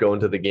grew up going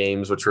to the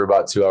games, which were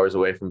about 2 hours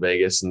away from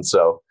Vegas, and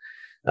so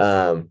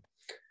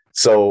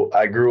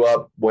I grew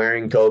up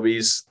wearing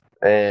Kobe's,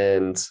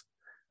 and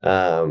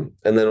then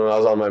when I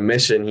was on my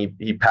mission,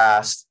 he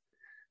passed.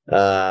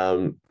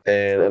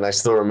 And I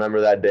still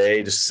remember that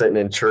day just sitting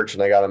in church,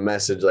 and I got a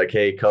message like,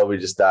 "Hey, Kobe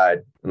just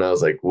died." And I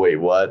was like, "Wait,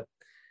 what?"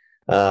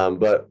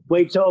 But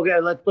wait, so okay,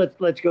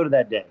 let's go to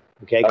that day.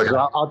 Okay. Okay. So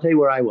I'll tell you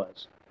where I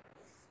was.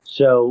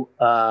 So,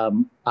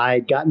 I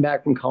had gotten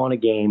back from calling a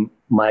game.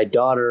 My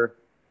daughter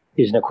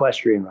is an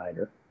equestrian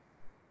rider,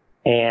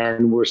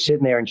 and we're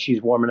sitting there and she's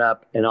warming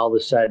up, and all of a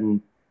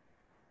sudden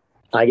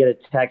I get a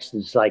text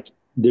that's like,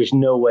 "There's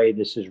no way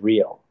this is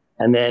real."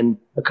 And then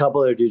a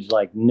couple other dudes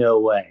like, no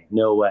way.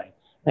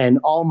 And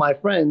all my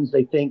friends,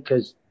 they think,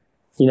 because,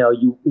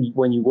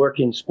 when you work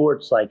in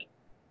sports,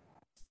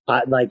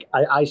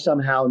 I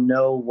somehow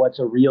know what's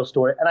a real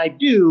story. And I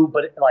do,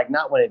 but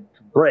not when it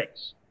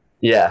breaks.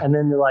 Yeah. And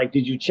then they're like,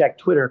 "Did you check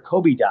Twitter?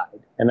 Kobe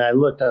died." And I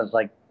looked, I was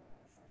like,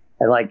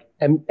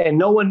 and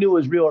no one knew it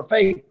was real or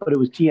fake, but it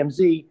was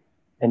TMZ.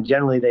 And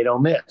generally they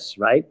don't miss,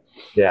 right?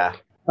 Yeah.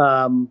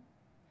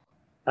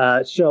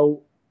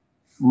 So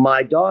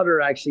my daughter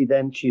actually,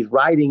 then she's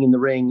riding in the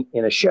ring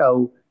in a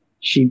show.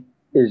 She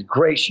is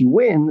great. She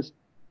wins,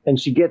 and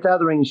she gets out of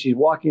the ring and she's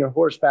walking her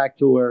horse back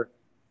to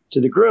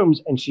the grooms,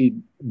 and she's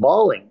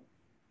bawling.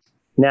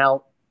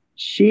 Now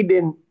she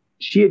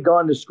had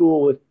gone to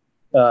school with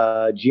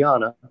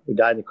Gianna, who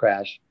died in the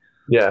crash.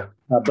 Yeah.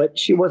 But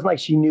she wasn't like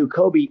she knew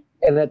Kobe.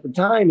 And at the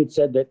time it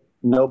said that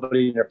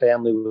nobody in her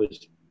family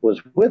was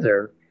with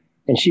her.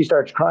 And she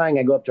starts crying.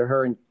 I go up to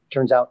her, and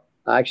turns out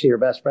actually her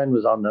best friend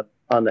was on the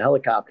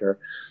helicopter,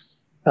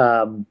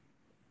 Alyssa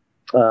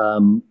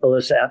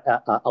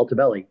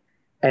Altobelli,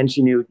 and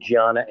she knew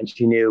Gianna, and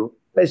she knew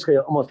basically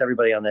almost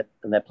everybody on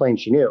that plane.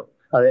 She knew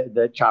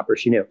the chopper.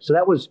 She knew. So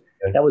that was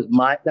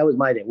my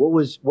day.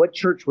 What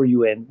church were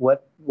you in?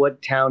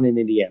 What town in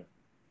Indiana?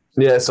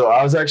 Yeah, so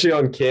I was actually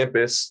on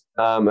campus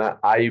at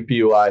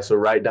IUPUI, so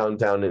right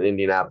downtown in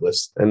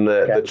Indianapolis, and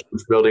the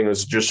church building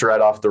was just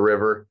right off the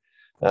river,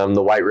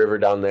 the White River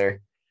down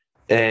there.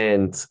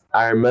 And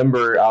I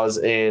remember I was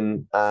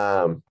in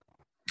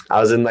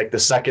like the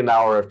second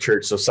hour of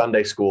church, so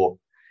Sunday school,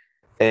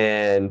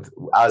 and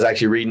I was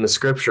actually reading the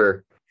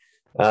scripture,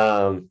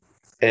 and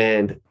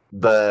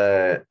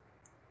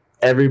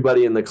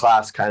everybody in the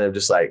class kind of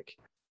just like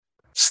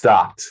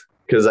stopped,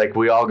 because like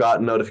we all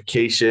got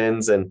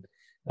notifications, and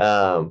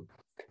do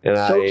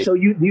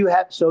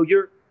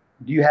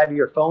you have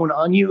your phone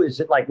on you? Is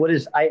it like, what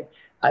is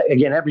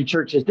again, every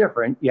church is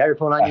different. You have your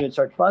phone on you and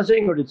start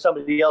buzzing, or did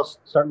somebody else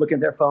start looking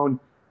at their phone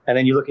and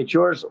then you look at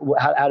yours?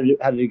 How did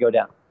it go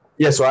down?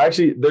 Yeah, so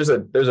actually there's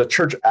a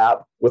church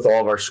app with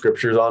all of our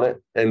scriptures on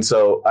it. And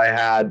so I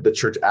had the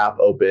church app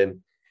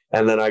open,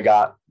 and then I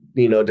got,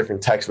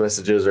 different text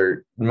messages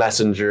or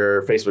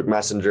Messenger, Facebook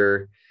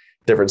Messenger,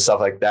 different stuff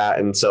like that.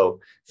 And so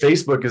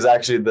Facebook is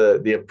actually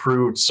the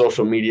approved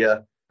social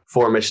media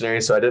for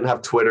missionaries. So I didn't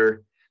have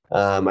Twitter.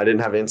 I didn't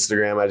have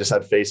Instagram. I just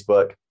had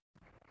Facebook.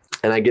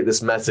 And I get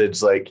this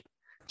message like,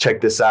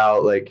 "Check this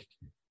out." Like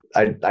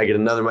I get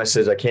another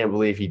message. "I can't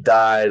believe he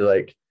died."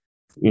 Like,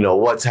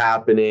 what's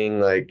happening?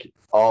 Like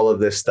all of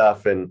this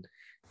stuff. And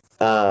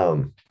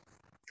I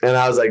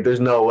was like, there's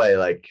no way,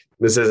 like,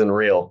 this isn't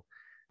real.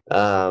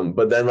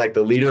 But then like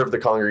the leader of the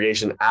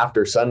congregation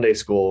after Sunday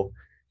school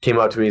came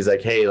up to me. He's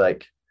like, "Hey,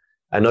 like,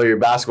 I know you're a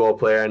basketball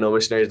player. I know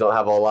missionaries don't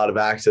have a lot of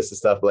access to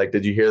stuff, but like,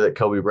 did you hear that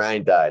Kobe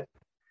Bryant died?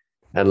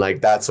 And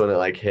like, that's when it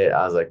like hit.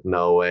 I was like,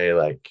 no way,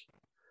 like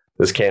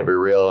this can't be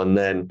real. And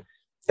then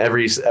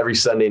every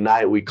Sunday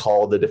night we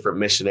called the different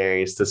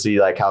missionaries to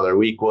see like how their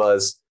week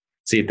was,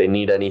 see if they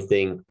need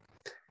anything.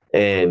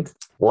 And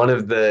one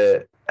of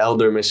the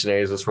elder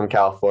missionaries was from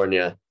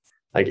California,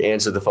 like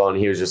answered the phone.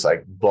 He was just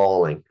like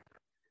bawling.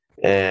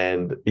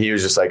 And he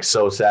was just like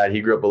so sad.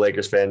 He grew up a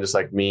Lakers fan just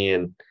like me.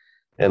 And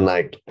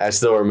like, I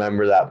still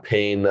remember that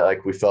pain that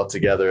like we felt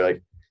together.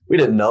 Like we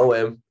didn't know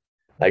him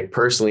like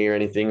personally or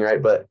anything,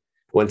 right? But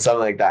when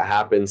something like that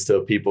happens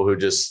to people who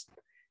just,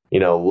 you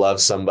know, love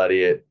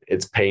somebody,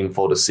 it's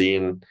painful to see.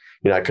 And,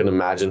 you know, I couldn't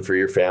imagine for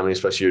your family,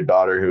 especially your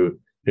daughter who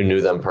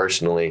knew them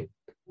personally,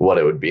 what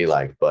it would be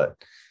like. But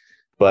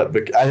I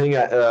think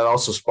that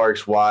also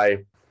sparks why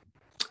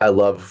I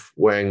love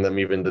wearing them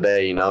even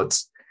today. You know,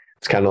 it's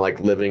kind of like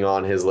living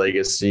on his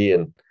legacy.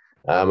 And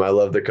I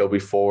love the Kobe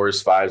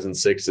 4s, 5s, and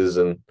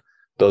 6s. And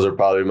those are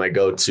probably my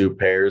go-to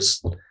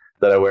pairs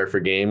that I wear for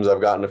games. I've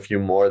gotten a few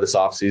more this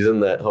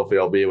offseason that hopefully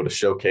I'll be able to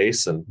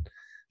showcase. And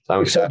so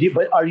I'm excited.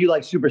 But are you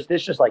like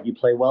superstitious? Like you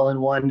play well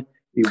in one,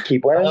 you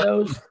keep wearing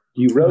those?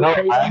 Do you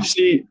rotate? No,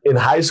 actually, in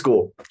high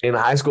school, I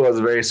was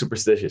very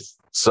superstitious.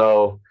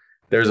 So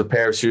there's a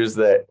pair of shoes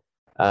that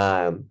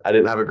I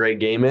didn't have a great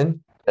game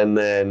in, and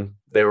then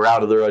they were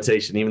out of the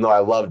rotation, even though I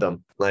loved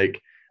them.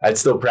 Like I'd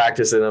still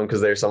practice in them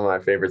because they're some of my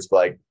favorites, but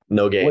like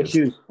no games.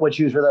 What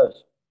shoes were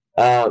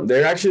those?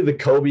 They're actually the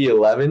Kobe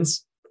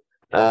 11s.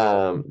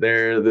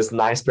 They're this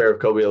nice pair of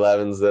Kobe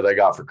 11s that I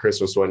got for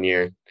Christmas one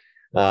year.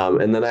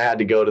 And then I had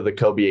to go to the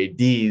Kobe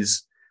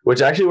ADs,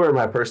 which actually were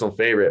my personal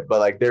favorite, but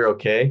like they're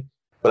okay.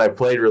 But I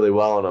played really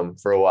well in them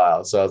for a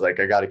while. So I was like,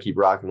 I got to keep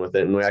rocking with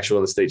it. And we actually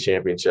won the state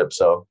championship.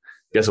 So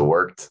I guess it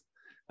worked.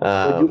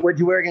 What'd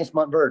you wear against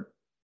Montverde?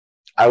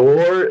 I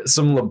wore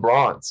some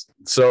LeBrons.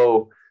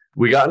 So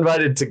we got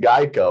invited to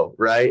Geico,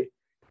 right?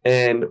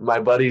 And my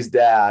buddy's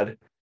dad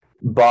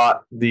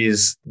bought the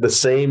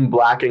same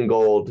black and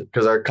gold,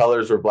 because our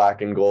colors were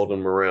black and gold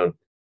and maroon.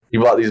 He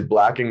bought these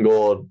black and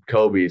gold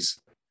Kobe's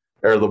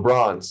or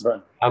LeBrons.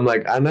 Right. I'm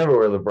like, I never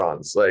wear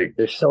LeBrons. Like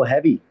they're so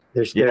heavy.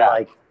 They're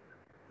like,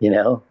 you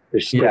know,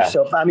 they're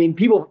so, I mean,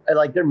 people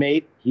like they're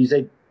made. He's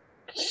a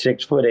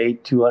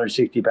 6'8",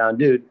 260-pound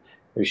dude.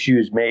 Their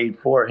shoes made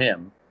for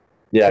him.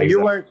 Yeah. So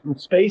you're wearing some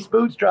space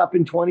boots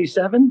dropping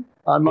 27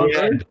 on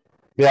Montverde?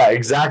 Yeah,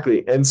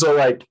 exactly. And so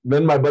like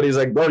then my buddy's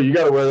like, bro, you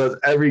gotta wear those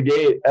every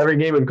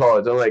game in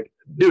college. I'm like,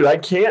 dude, I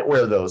can't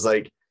wear those.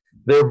 Like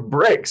they're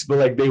bricks, but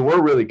like they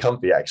were really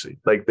comfy actually.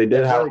 Like they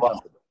did have a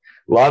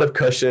lot of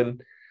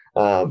cushion.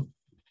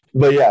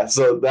 But yeah,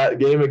 so that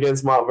game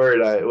against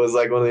Montverde, it was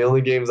like one of the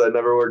only games I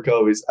never wore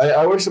Kobe's.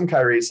 I wear some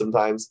Kyrie's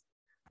sometimes.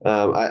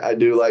 I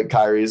do like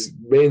Kyrie's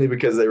mainly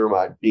because they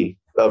remind me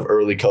of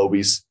early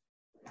Kobe's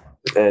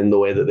and the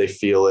way that they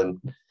feel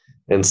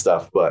and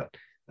stuff. But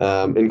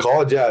in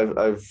college,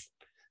 yeah,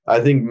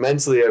 I think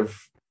mentally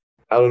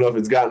I don't know if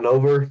it's gotten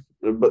over,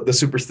 but the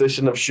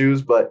superstition of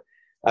shoes, but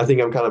I think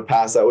I'm kind of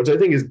past that, which I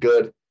think is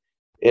good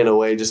in a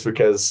way, just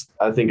because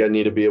I think I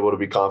need to be able to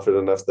be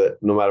confident enough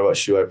that no matter what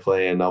shoe I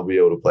play in, I'll be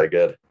able to play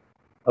good.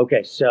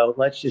 Okay, so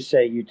let's just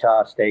say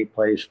Utah State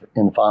plays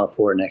in the Final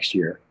Four next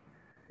year.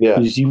 Yeah.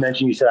 You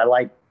mentioned, you said, I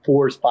like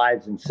 4s,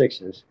 5s, and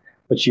 6s,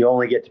 but you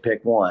only get to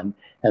pick one.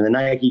 And the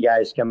Nike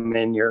guys come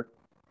in, you're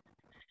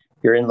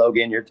in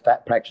Logan, you're at the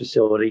practice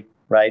facility,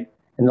 right?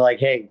 And they're like,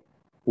 hey,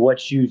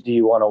 what shoes do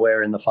you want to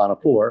wear in the Final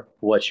Four?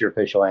 What's your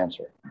official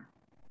answer?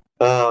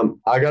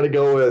 I got to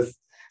go with,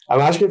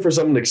 I'm asking for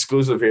something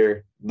exclusive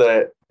here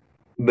that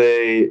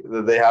they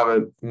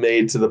haven't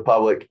made to the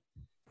public,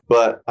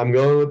 but I'm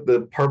going with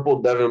the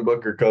purple Devin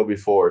Booker Kobe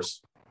 4s.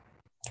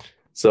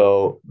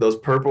 So those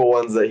purple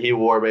ones that he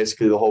wore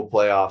basically the whole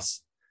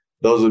playoffs,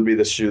 those would be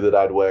the shoe that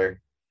I'd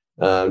wear,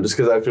 just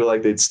because I feel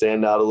like they'd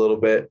stand out a little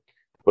bit,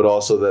 but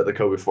also that the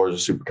Kobe 4s are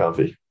super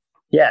comfy.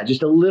 Yeah,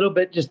 just a little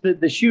bit, just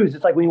the shoes.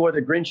 It's like when you wore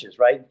the Grinches,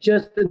 right?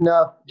 Just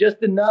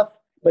enough,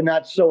 but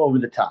not so over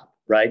the top,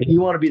 right?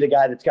 You want to be the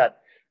guy that's got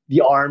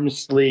the arm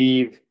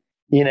sleeve,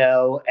 you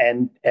know,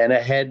 and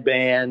a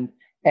headband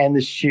and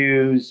the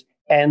shoes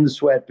and the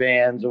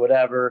sweatbands or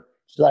whatever.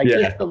 It's like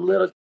just a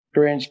little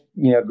Grinch,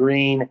 you know,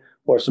 green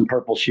or some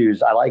purple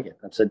shoes. I like it.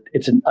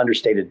 It's an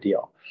understated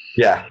deal.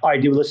 Yeah. All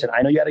right, dude, listen,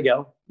 I know you got to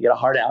go. You got a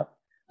heart out.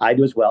 I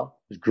do as well.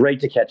 It was great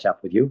to catch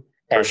up with you.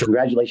 And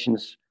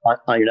congratulations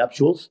on your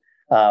nuptials.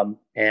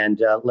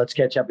 And let's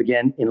catch up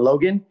again in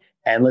Logan,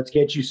 and let's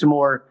get you some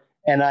more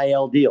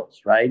NIL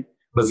deals, right?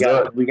 We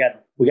got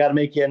to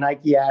make you a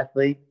Nike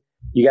athlete.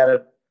 You got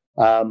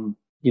to,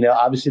 you know,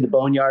 obviously the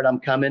Boneyard, I'm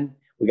coming.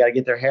 We got to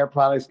get their hair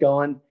products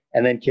going,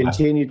 and then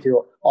continue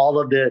to all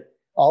of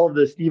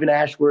the Stephen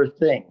Ashworth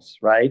things,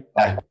 right?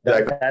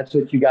 Exactly. That's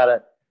what you got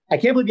to. I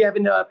can't believe you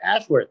haven't hit up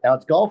Ashworth. Now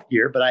it's golf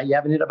gear, but you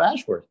haven't hit up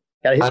Ashworth.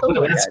 Got to hit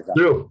those guys up.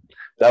 True.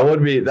 That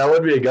would be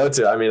a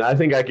go-to. I mean, I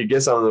think I could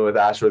get something with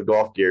Ashworth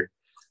golf gear,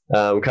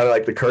 kind of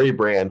like the Curry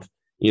brand,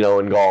 you know,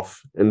 in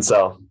golf. And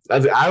so I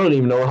don't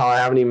even know how I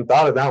haven't even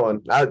thought of that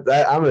one. I'm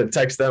going to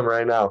text them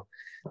right now.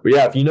 But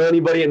yeah, if you know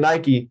anybody at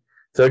Nike,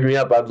 hook me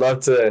up. I'd love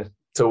to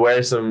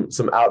wear some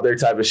out there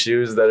type of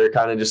shoes that are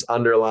kind of just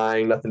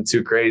underlying, nothing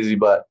too crazy.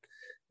 But,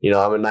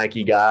 I'm a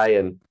Nike guy,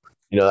 and,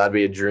 that'd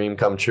be a dream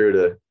come true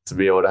to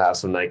be able to have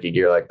some Nike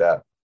gear like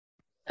that.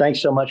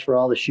 Thanks so much for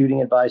all the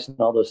shooting advice and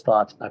all those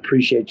thoughts. I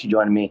appreciate you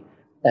joining me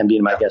and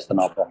being my guest on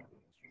All Ball.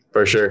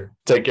 For sure.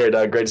 Take care,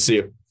 Doug. Great to see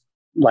you.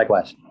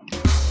 Likewise.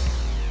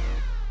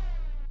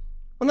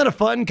 Wasn't that a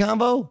fun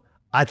combo?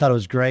 I thought it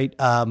was great.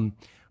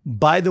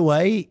 By the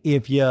way,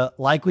 if you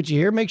like what you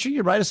hear, make sure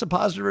you write us a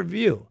positive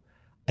review.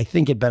 I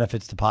think it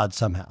benefits the pod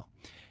somehow.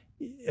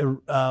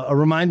 A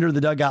reminder,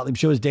 the Doug Gottlieb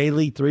Show is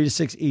daily, 3 to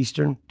 6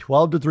 Eastern,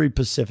 12 to 3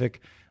 Pacific,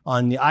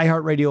 on the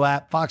iHeartRadio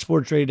app,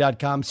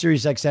 foxsportsradio.com,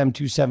 SiriusXM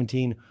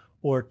 217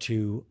 or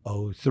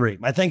 203.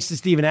 My thanks to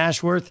Stephen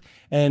Ashworth,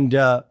 and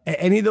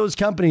any of those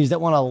companies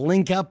that want to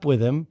link up with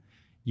him,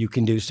 you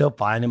can do so.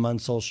 Find him on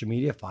social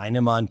media, find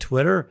him on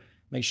Twitter.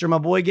 Make sure my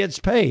boy gets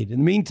paid. In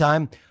the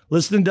meantime,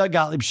 listen to Doug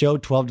Gottlieb Show,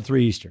 12 to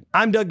 3 Eastern.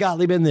 I'm Doug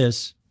Gottlieb, and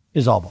this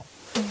is All Ball.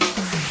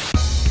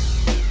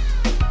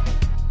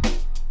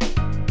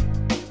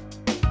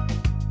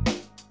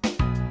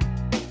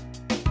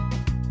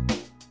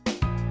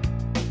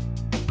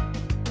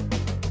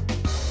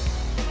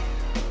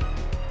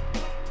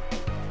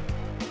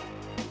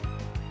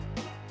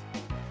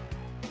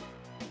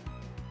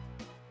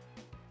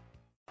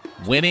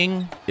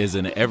 Winning is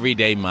an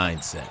everyday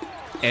mindset,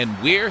 and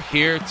we're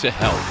here to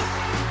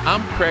help.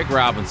 I'm Craig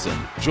Robinson.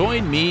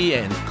 Join me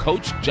and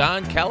Coach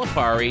John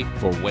Calipari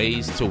for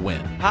Ways to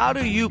Win. How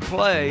do you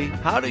play?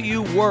 How do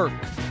you work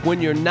when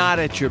you're not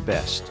at your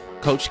best?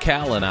 Coach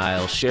Cal and I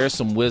will share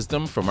some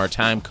wisdom from our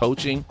time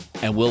coaching,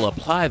 and we'll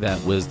apply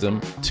that wisdom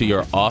to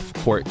your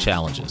off-court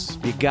challenges.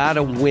 You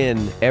gotta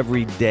win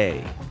every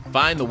day.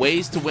 Find the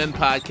Ways to Win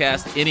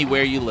podcast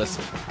anywhere you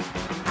listen.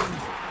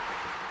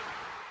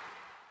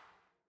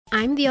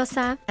 I'm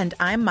Diosa. And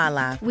I'm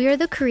Mala. We are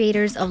the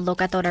creators of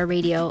Locatora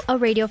Radio, a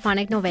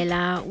radiophonic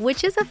novela,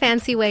 which is a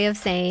fancy way of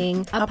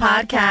saying a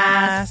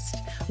podcast.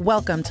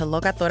 Welcome to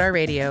Locatora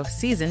Radio,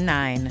 Season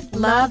 9.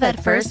 Love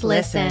at first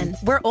listen.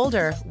 We're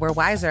older, we're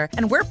wiser,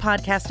 and we're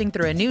podcasting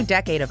through a new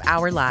decade of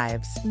our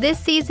lives. This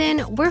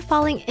season, we're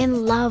falling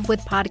in love with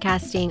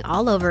podcasting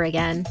all over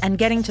again. And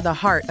getting to the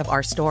heart of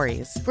our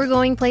stories. We're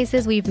going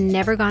places we've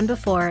never gone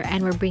before,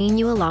 and we're bringing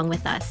you along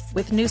with us.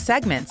 With new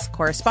segments,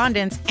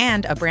 correspondence,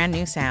 and a brand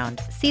new sound.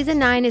 Season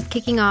 9 is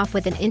kicking off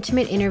with an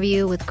intimate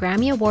interview with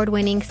Grammy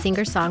Award-winning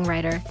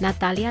singer-songwriter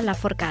Natalia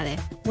Lafourcade.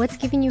 What's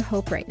giving you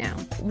hope right now?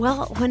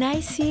 Well, when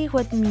I see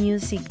what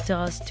music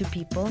does to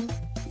people,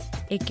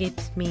 it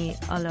gives me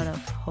a lot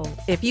of hope.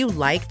 If you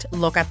liked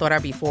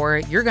Locatora before,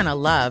 you're going to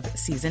love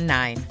Season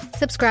 9.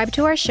 Subscribe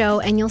to our show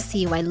and you'll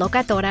see why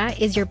Locatora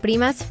is your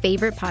prima's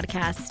favorite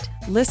podcast.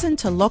 Listen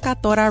to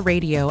Locatora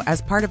Radio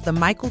as part of the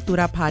My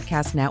Cultura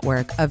Podcast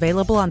Network,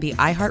 available on the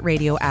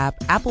iHeartRadio app,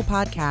 Apple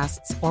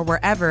Podcasts, or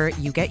wherever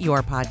you get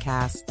your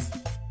podcasts.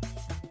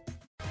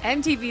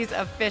 MTV's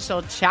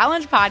official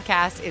Challenge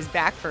podcast is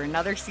back for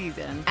another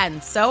season.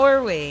 And so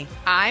are we.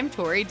 I'm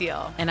Tori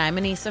Deal. And I'm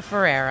Anissa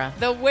Ferreira.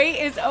 The wait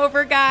is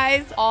over,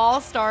 guys. All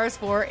Stars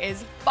 4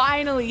 is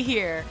finally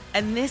here.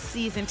 And this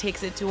season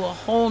takes it to a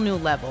whole new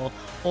level.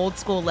 Old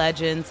school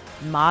legends,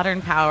 modern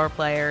power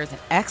players,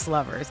 and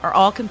ex-lovers are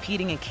all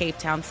competing in Cape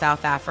Town,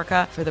 South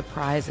Africa for the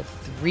prize of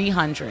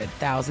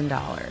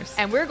 $300,000.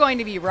 And we're going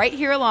to be right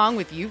here along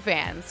with you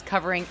fans,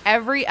 covering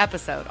every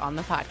episode on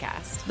the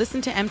podcast. Listen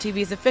to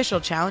MTV's official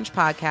Challenge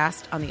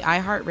podcast on the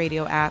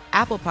iHeartRadio app,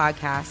 Apple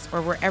Podcasts,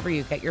 or wherever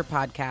you get your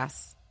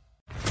podcasts.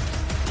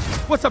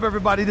 What's up,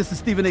 everybody? This is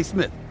Stephen A.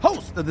 Smith,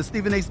 host of the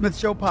Stephen A. Smith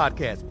Show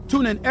podcast.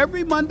 Tune in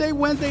every Monday,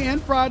 Wednesday, and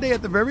Friday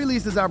at the very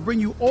least as I bring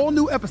you all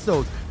new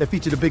episodes that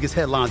feature the biggest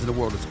headlines in the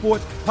world of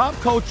sports, pop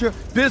culture,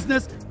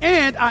 business,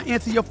 and I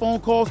answer your phone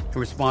calls and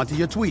respond to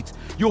your tweets.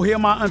 You'll hear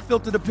my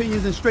unfiltered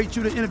opinions and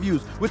straight-shooter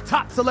interviews with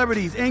top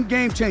celebrities and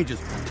game changers.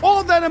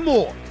 All that and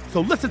more.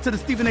 So listen to the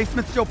Stephen A.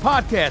 Smith Show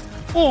podcast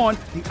on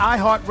the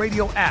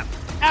iHeartRadio app,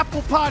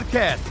 Apple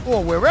Podcasts,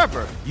 or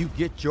wherever you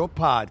get your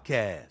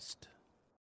podcasts.